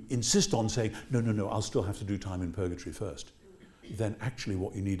if you insist on saying, no, I'll still have to do time in purgatory first, then actually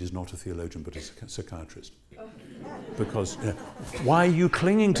what you need is not a theologian but a psychiatrist. Because why are you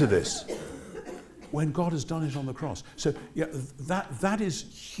clinging to this when God has done it on the cross? So yeah, that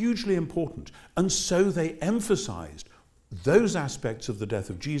is hugely important. And so they emphasized those aspects of the death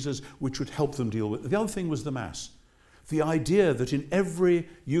of Jesus which would help them deal with. The other thing was the Mass. The idea that in every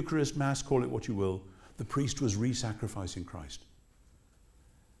Eucharist, Mass, call it what you will, the priest was re-sacrificing Christ.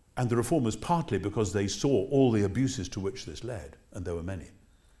 And the reformers, partly because they saw all the abuses to which this led, and there were many,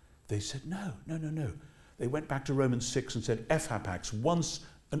 they said, no. They went back to Romans 6 and said, Hapax, once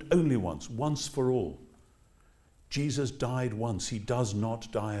and only once for all. Jesus died once, he does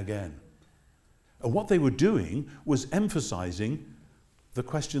not die again. And what they were doing was emphasizing the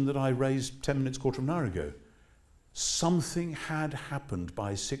question that I raised 10 minutes, quarter of an hour ago. Something had happened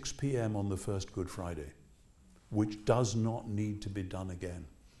by 6 p.m. on the first Good Friday, which does not need to be done again.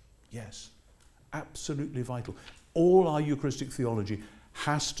 Yes, absolutely vital. All our Eucharistic theology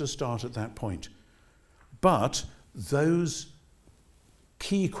has to start at that point. But those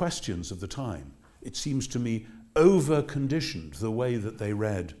key questions of the time, it seems to me, over-conditioned the way that they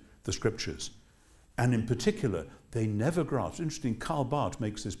read the Scriptures. And in particular, they never grasped. Interesting, Karl Barth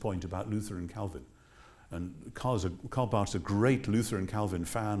makes this point about Luther and Calvin. And Karl Barth's a great Luther and Calvin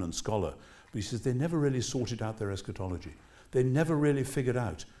fan and scholar. But he says they never really sorted out their eschatology. They never really figured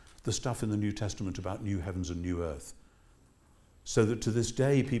out the stuff in the New Testament about new heavens and new earth. So that to this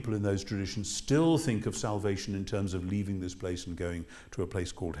day, people in those traditions still think of salvation in terms of leaving this place and going to a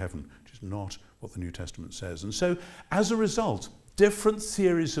place called heaven, which is not what the New Testament says. And so, as a result, different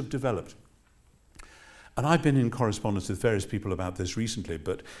theories have developed. And I've been in correspondence with various people about this recently,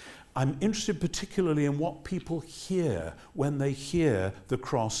 but I'm interested particularly in what people hear when they hear the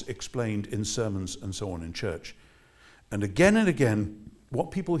cross explained in sermons and so on in church. And again,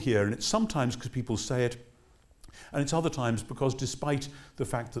 what people hear, and it's sometimes because people say it, and it's other times because despite the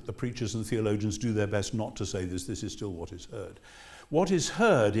fact that the preachers and theologians do their best not to say this, this is still what is heard. What is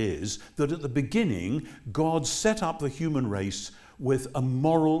heard is that at the beginning, God set up the human race with a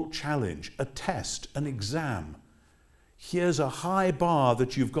moral challenge, a test, an exam. Here's a high bar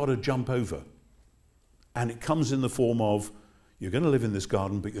that you've got to jump over. And it comes in the form of, you're going to live in this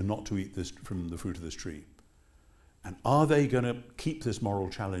garden, but you're not to eat this from the fruit of this tree. And are they going to keep this moral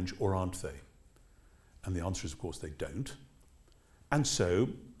challenge or aren't they? And the answer is, of course, they don't. And so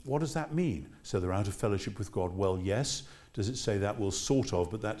what does that mean? So they're out of fellowship with God. Well, yes. Does it say that? Well, sort of,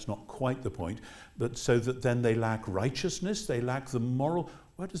 but that's not quite the point. But so that then they lack righteousness, they lack the moral.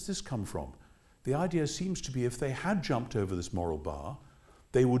 Where does this come from? The idea seems to be if they had jumped over this moral bar,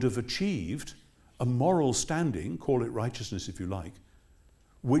 they would have achieved a moral standing, call it righteousness if you like,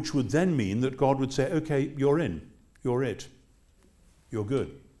 which would then mean that God would say, okay, you're in, you're it, you're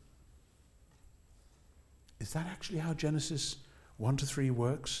good. Is that actually how Genesis 1-3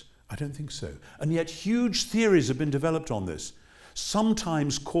 works? I don't think so. And yet huge theories have been developed on this,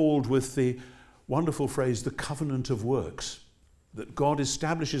 sometimes called with the wonderful phrase, the covenant of works, that God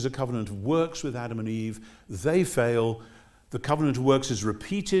establishes a covenant of works with Adam and Eve. They fail. The covenant of works is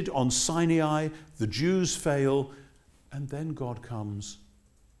repeated on Sinai. The Jews fail. And then God comes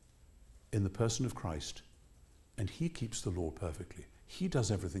in the person of Christ, and he keeps the law perfectly. He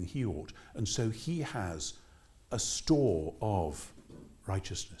does everything he ought. And so he has a store of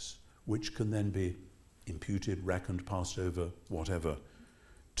righteousness, which can then be imputed, reckoned, passed over, whatever,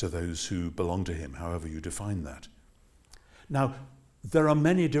 to those who belong to him, however you define that. Now, there are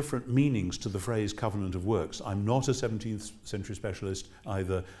many different meanings to the phrase covenant of works. I'm not a 17th century specialist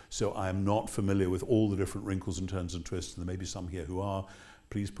either, so I am not familiar with all the different wrinkles and turns and twists, and there may be some here who are.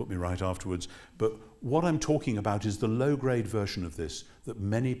 Please put me right afterwards. But what I'm talking about is the low-grade version of this that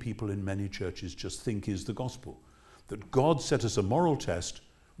many people in many churches just think is the gospel. That God set us a moral test,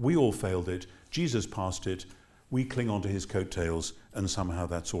 we all failed it, Jesus passed it, we cling onto his coattails, and somehow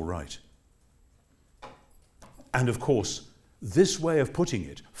that's all right. And of course, this way of putting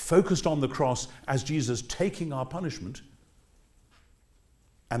it, focused on the cross as Jesus taking our punishment,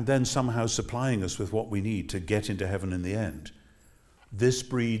 and then somehow supplying us with what we need to get into heaven in the end, this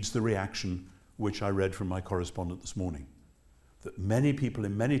breeds the reaction which I read from my correspondent this morning. That many people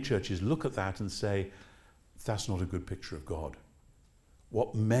in many churches look at that and say, that's not a good picture of God.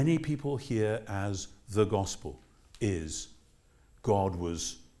 What many people hear as the gospel is God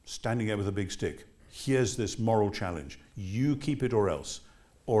was standing there with a big stick. Here's this moral challenge. You keep it or else,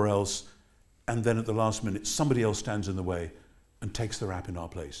 and then at the last minute, somebody else stands in the way and takes the rap in our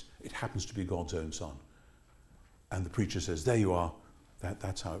place. It happens to be God's own son. And the preacher says, there you are.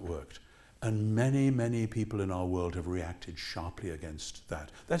 That's how it worked. And many, many people in our world have reacted sharply against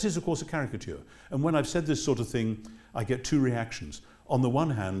that. That is, of course, a caricature. And when I've said this sort of thing, I get two reactions. On the one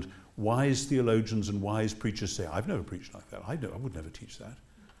hand, wise theologians and wise preachers say, I've never preached like that. I would never teach that.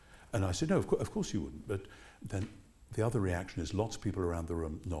 And I said, no, of course you wouldn't. But then the other reaction is lots of people around the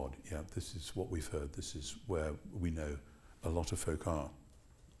room nod. Yeah, this is what we've heard. This is where we know a lot of folk are.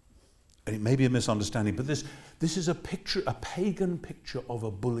 And it may be a misunderstanding, but this is a picture, a pagan picture of a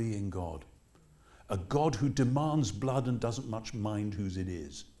bullying God. A God who demands blood and doesn't much mind whose it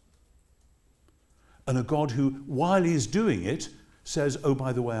is. And a God who, while he's doing it, says, oh,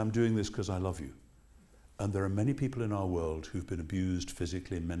 by the way, I'm doing this because I love you. And there are many people in our world who've been abused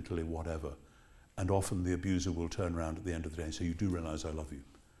physically, mentally, whatever. And often the abuser will turn around at the end of the day and say, you do realize I love you.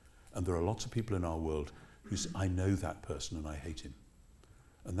 And there are lots of people in our world who say, I know that person and I hate him.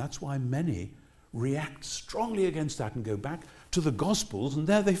 And that's why many react strongly against that and go back to the Gospels, and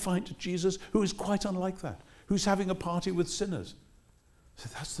there they find Jesus who is quite unlike that, who's having a party with sinners. So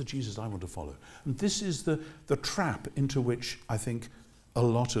that's the Jesus I want to follow. And this is the trap into which I think a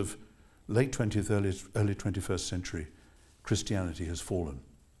lot of late 20th, early 21st century Christianity has fallen.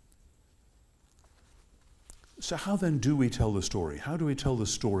 So how then do we tell the story? How do we tell the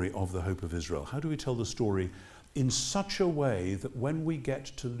story of the hope of Israel? How do we tell the story in such a way that when we get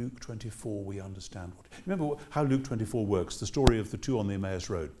to Luke 24, we understand what... Remember how Luke 24 works, the story of the two on the Emmaus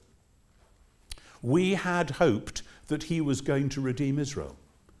Road. We had hoped that he was going to redeem Israel.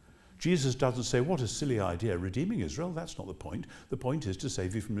 Jesus doesn't say, what a silly idea, redeeming Israel, that's not the point. The point is to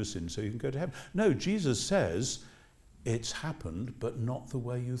save you from your sins so you can go to heaven. No, Jesus says, it's happened, but not the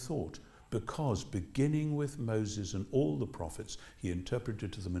way you thought. Because beginning with Moses and all the prophets, he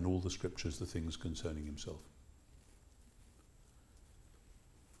interpreted to them in all the scriptures the things concerning himself.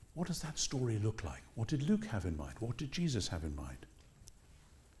 What does that story look like? What did Luke have in mind? What did Jesus have in mind?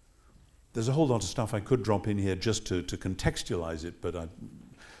 There's a whole lot of stuff I could drop in here just to contextualize it, but I'd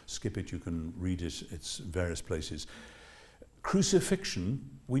skip it. You can read it. It's various places. Crucifixion,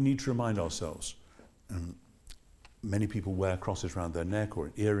 we need to remind ourselves. Many people wear crosses around their neck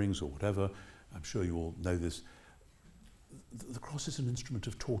or earrings or whatever. I'm sure you all know this. The cross is an instrument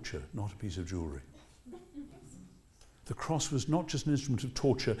of torture, not a piece of jewelry. The cross was not just an instrument of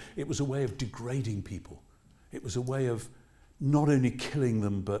torture, it was a way of degrading people. It was a way of not only killing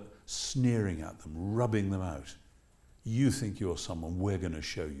them, but sneering at them, rubbing them out. You think you're someone, we're going to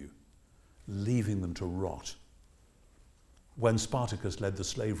show you. Leaving them to rot. when Spartacus led the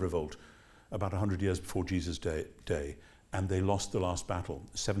slave revolt about 100 years before Jesus' day, and they lost the last battle,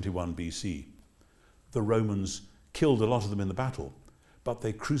 71 BC. The Romans killed a lot of them in the battle, but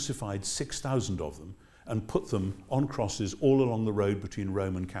they crucified 6,000 of them and put them on crosses all along the road between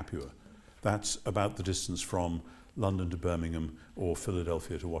Rome and Capua. That's about the distance from London to Birmingham or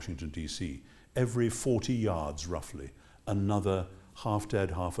Philadelphia to Washington, D.C. Every 40 yards, roughly, another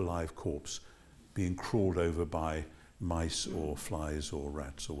half-dead, half-alive corpse being crawled over by mice or flies or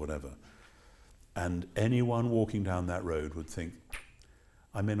rats or whatever. And anyone walking down that road would think,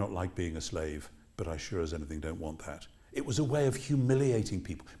 I may not like being a slave, but I sure as anything don't want that. It was a way of humiliating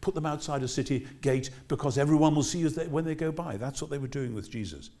people. Put them outside a city gate because everyone will see you when they go by. That's what they were doing with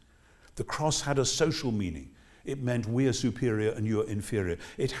Jesus. The cross had a social meaning. It meant we are superior and you are inferior.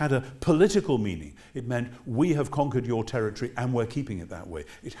 It had a political meaning. It meant we have conquered your territory and we're keeping it that way.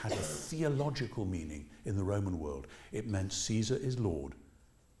 It had a theological meaning in the Roman world. It meant Caesar is Lord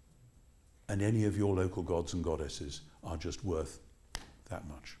and any of your local gods and goddesses are just worth that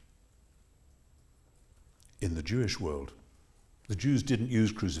much. In the Jewish world, the Jews didn't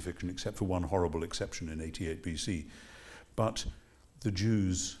use crucifixion except for one horrible exception in 88 BC, but the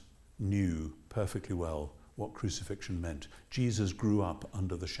Jews knew perfectly well what crucifixion meant. Jesus grew up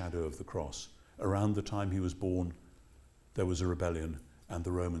under the shadow of the cross. Around the time he was born, there was a rebellion and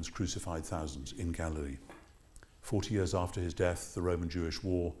the Romans crucified thousands in Galilee. 40 years after his death, the Roman-Jewish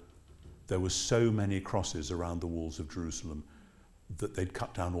War, there were so many crosses around the walls of Jerusalem that they'd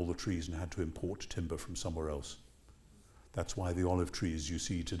cut down all the trees and had to import timber from somewhere else. That's why the olive trees you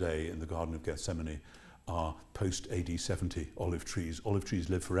see today in the Garden of Gethsemane are post-AD 70 olive trees. Olive trees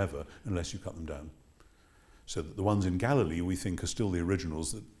live forever unless you cut them down. So that the ones in Galilee we think are still the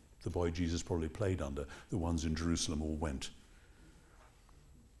originals that the boy Jesus probably played under. The ones in Jerusalem all went.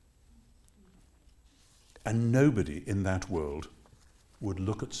 And nobody in that world would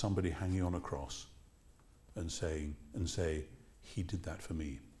look at somebody hanging on a cross and say, he did that for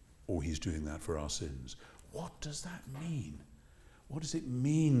me, or he's doing that for our sins. What does that mean? What does it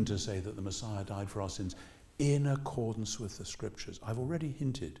mean to say that the Messiah died for our sins in accordance with the Scriptures? I've already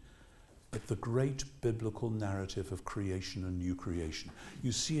hinted at the great biblical narrative of creation and new creation.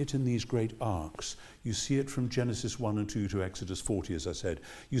 You see it in these great arcs. You see it from Genesis 1 and 2 to Exodus 40, as I said.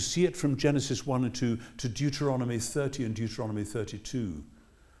 You see it from Genesis 1 and 2 to Deuteronomy 30 and Deuteronomy 32.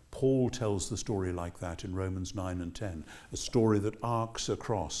 Paul tells the story like that in Romans 9 and 10, a story that arcs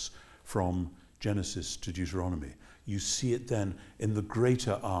across from Genesis to Deuteronomy. You see it then in the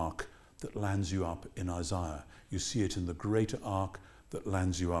greater arc that lands you up in Isaiah. You see it in the greater arc that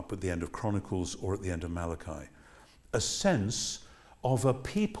lands you up at the end of Chronicles or at the end of Malachi. A sense of a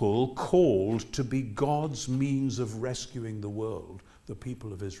people called to be God's means of rescuing the world, the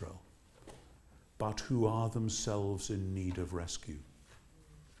people of Israel, but who are themselves in need of rescue.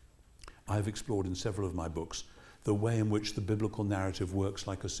 I've explored in several of my books the way in which the biblical narrative works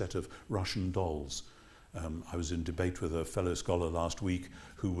like a set of Russian dolls. I was in debate with a fellow scholar last week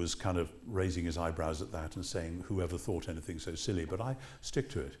who was kind of raising his eyebrows at that and saying, whoever thought anything so silly, but I stick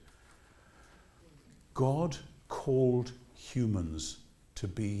to it. God called humans to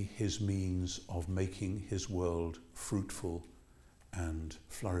be his means of making his world fruitful and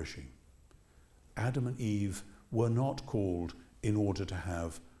flourishing. Adam and Eve were not called in order to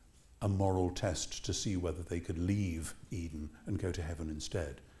have a moral test to see whether they could leave Eden and go to heaven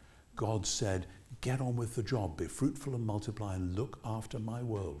instead. God said, get on with the job, be fruitful and multiply and look after my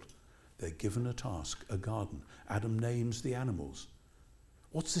world. They're given a task, a garden. Adam names the animals.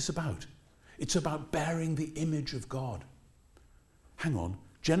 What's this about? It's about bearing the image of God. Hang on,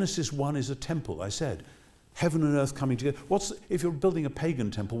 Genesis 1 is a temple, I said. Heaven and earth coming together. If you're building a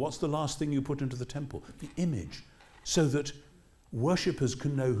pagan temple, what's the last thing you put into the temple? The image. So that worshippers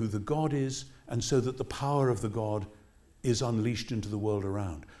can know who the God is and so that the power of the God is unleashed into the world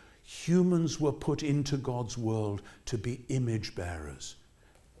around. Humans were put into God's world to be image bearers,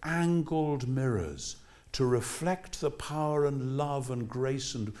 angled mirrors, to reflect the power and love and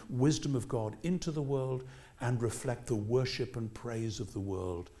grace and wisdom of God into the world and reflect the worship and praise of the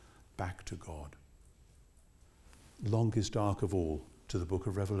world back to God. Longest arc of all to the book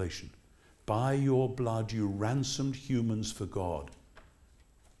of Revelation. By your blood you ransomed humans for God,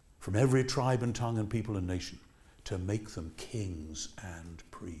 from every tribe and tongue and people and nation, to make them kings and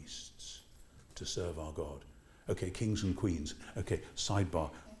priests to serve our God. Okay, kings and queens. Okay,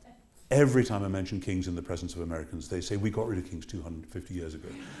 sidebar. Every time I mention kings in the presence of Americans, they say, we got rid of kings 250 years ago.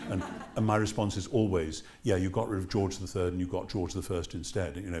 And my response is always, yeah, you got rid of George III and you got George I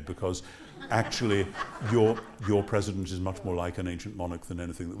instead, you know, because actually your president is much more like an ancient monarch than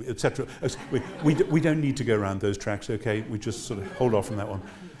anything, that etc. We don't need to go around those tracks, okay? We just sort of hold off on that one.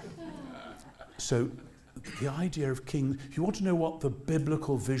 So the idea of king, if you want to know what the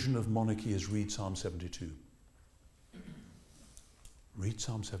biblical vision of monarchy is, read Psalm 72. Read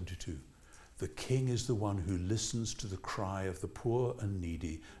Psalm 72. The king is the one who listens to the cry of the poor and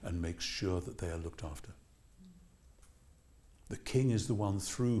needy and makes sure that they are looked after. The king is the one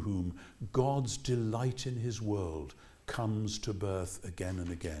through whom God's delight in his world comes to birth again and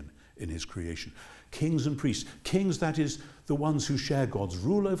again in his creation. Kings and priests. Kings, that is, the ones who share God's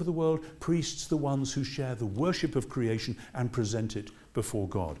rule over the world. Priests, the ones who share the worship of creation and present it before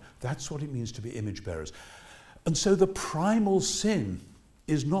God. That's what it means to be image bearers. And so the primal sin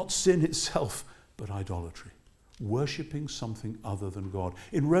is not sin itself, but idolatry. Worshipping something other than God.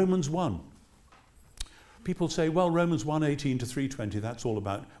 In Romans 1, people say, well, Romans 1:18 to 3:20, that's all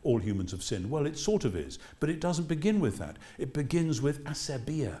about all humans have sinned. Well, it sort of is, but it doesn't begin with that. It begins with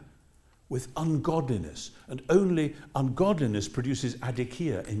asebia, with ungodliness. And only ungodliness produces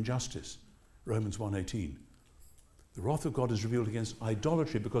adikia, injustice. Romans 1:18. The wrath of God is revealed against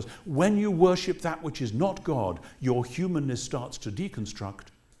idolatry, because when you worship that which is not God, your humanness starts to deconstruct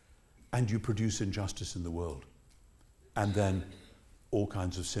and you produce injustice in the world. And then all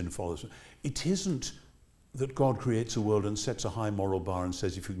kinds of sin follows. It isn't that God creates a world and sets a high moral bar and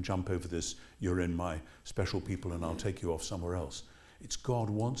says, if you can jump over this, you're in my special people and I'll take you off somewhere else. It's God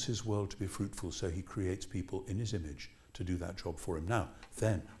wants his world to be fruitful, so he creates people in his image to do that job for him. Now,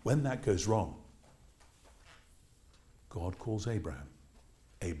 then, when that goes wrong, God calls Abraham.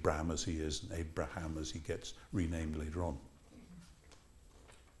 Abram as he is, and Abraham as he gets renamed later on.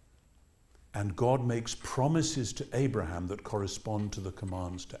 And God makes promises to Abraham that correspond to the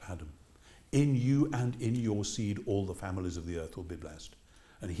commands to Adam. In you and in your seed, all the families of the earth will be blessed.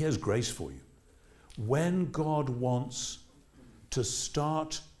 And here's grace for you. When God wants to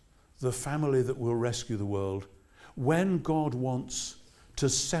start the family that will rescue the world, when God wants to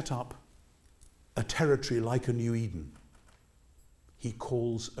set up a territory like a New Eden, he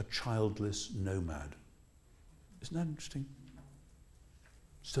calls a childless nomad. Isn't that interesting?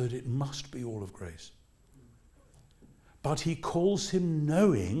 So that it must be all of grace. But he calls him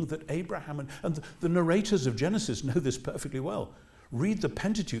knowing that Abraham, and the narrators of Genesis know this perfectly well. Read the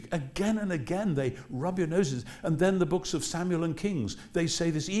Pentateuch again and again, they rub your noses. And then the books of Samuel and Kings, they say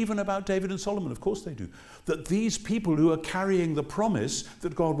this even about David and Solomon, of course they do. That these people who are carrying the promise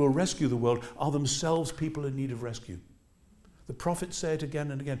that God will rescue the world are themselves people in need of rescue. The prophets say it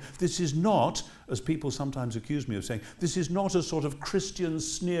again and again. This is not, as people sometimes accuse me of saying, this is not a sort of Christian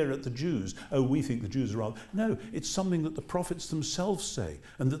sneer at the Jews. Oh, we think the Jews are wrong. No, it's something that the prophets themselves say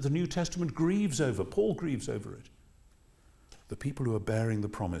and that the New Testament grieves over. Paul grieves over it. The people who are bearing the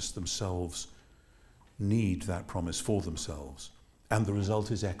promise themselves need that promise for themselves. And the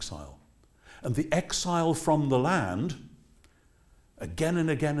result is exile. And the exile from the land, again and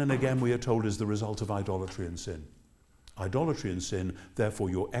again and again, we are told, is the result of idolatry and sin. Idolatry and sin, therefore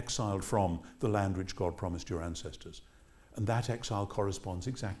you're exiled from the land which God promised your ancestors. And that exile corresponds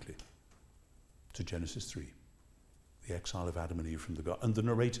exactly to Genesis 3, the exile of Adam and Eve from the garden. And the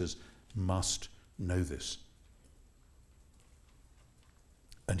narrators must know this.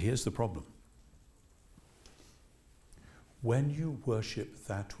 And here's the problem. When you worship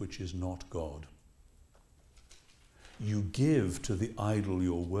that which is not God, you give to the idol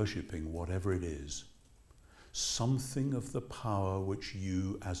you're worshipping, whatever it is, something of the power which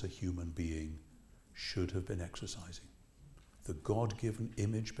you as a human being should have been exercising. The God-given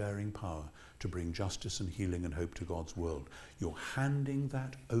image-bearing power to bring justice and healing and hope to God's world. You're handing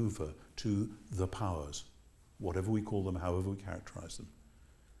that over to the powers, whatever we call them, however we characterize them.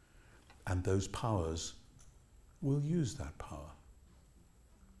 And those powers will use that power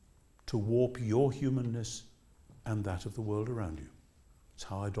to warp your humanness and that of the world around you. It's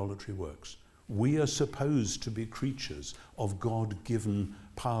how idolatry works. We are supposed to be creatures of God-given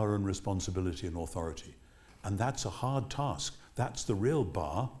power and responsibility and authority. And that's a hard task. That's the real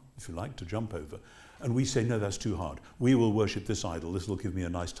bar, if you like, to jump over. And we say, no, that's too hard. We will worship this idol. This will give me a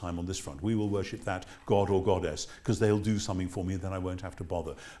nice time on this front. We will worship that god or goddess because they'll do something for me and then I won't have to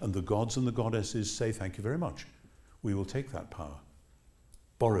bother. And the gods and the goddesses say, thank you very much. We will take that power,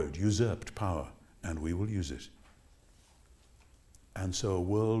 borrowed, usurped power, and we will use it. And so a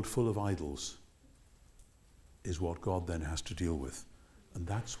world full of idols is what God then has to deal with. And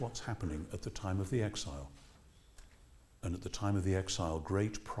that's what's happening at the time of the exile. And at the time of the exile,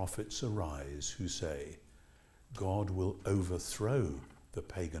 great prophets arise who say, God will overthrow the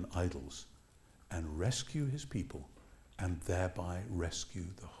pagan idols and rescue his people, and thereby rescue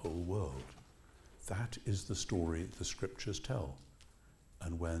the whole world. That is the story the scriptures tell.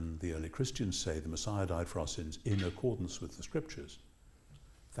 And when the early Christians say the Messiah died for our sins in accordance with the scriptures,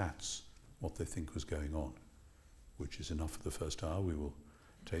 that's what they think was going on, which is enough for the first hour. We will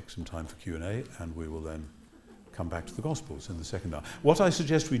take some time for Q&A, and we will then come back to the Gospels in the second hour. What I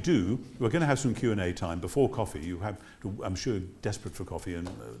suggest we do, we're going to have some Q&A time before coffee. You have, I'm sure, desperate for coffee, and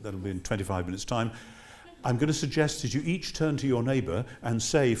that'll be in 25 minutes' time. I'm going to suggest that you each turn to your neighbour and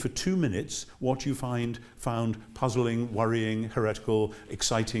say for 2 minutes what you found puzzling, worrying, heretical,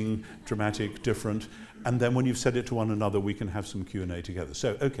 exciting, dramatic, different, and then when you've said it to one another, we can have some Q&A together.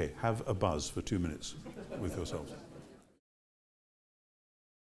 So, okay, have a buzz for 2 minutes with yourselves.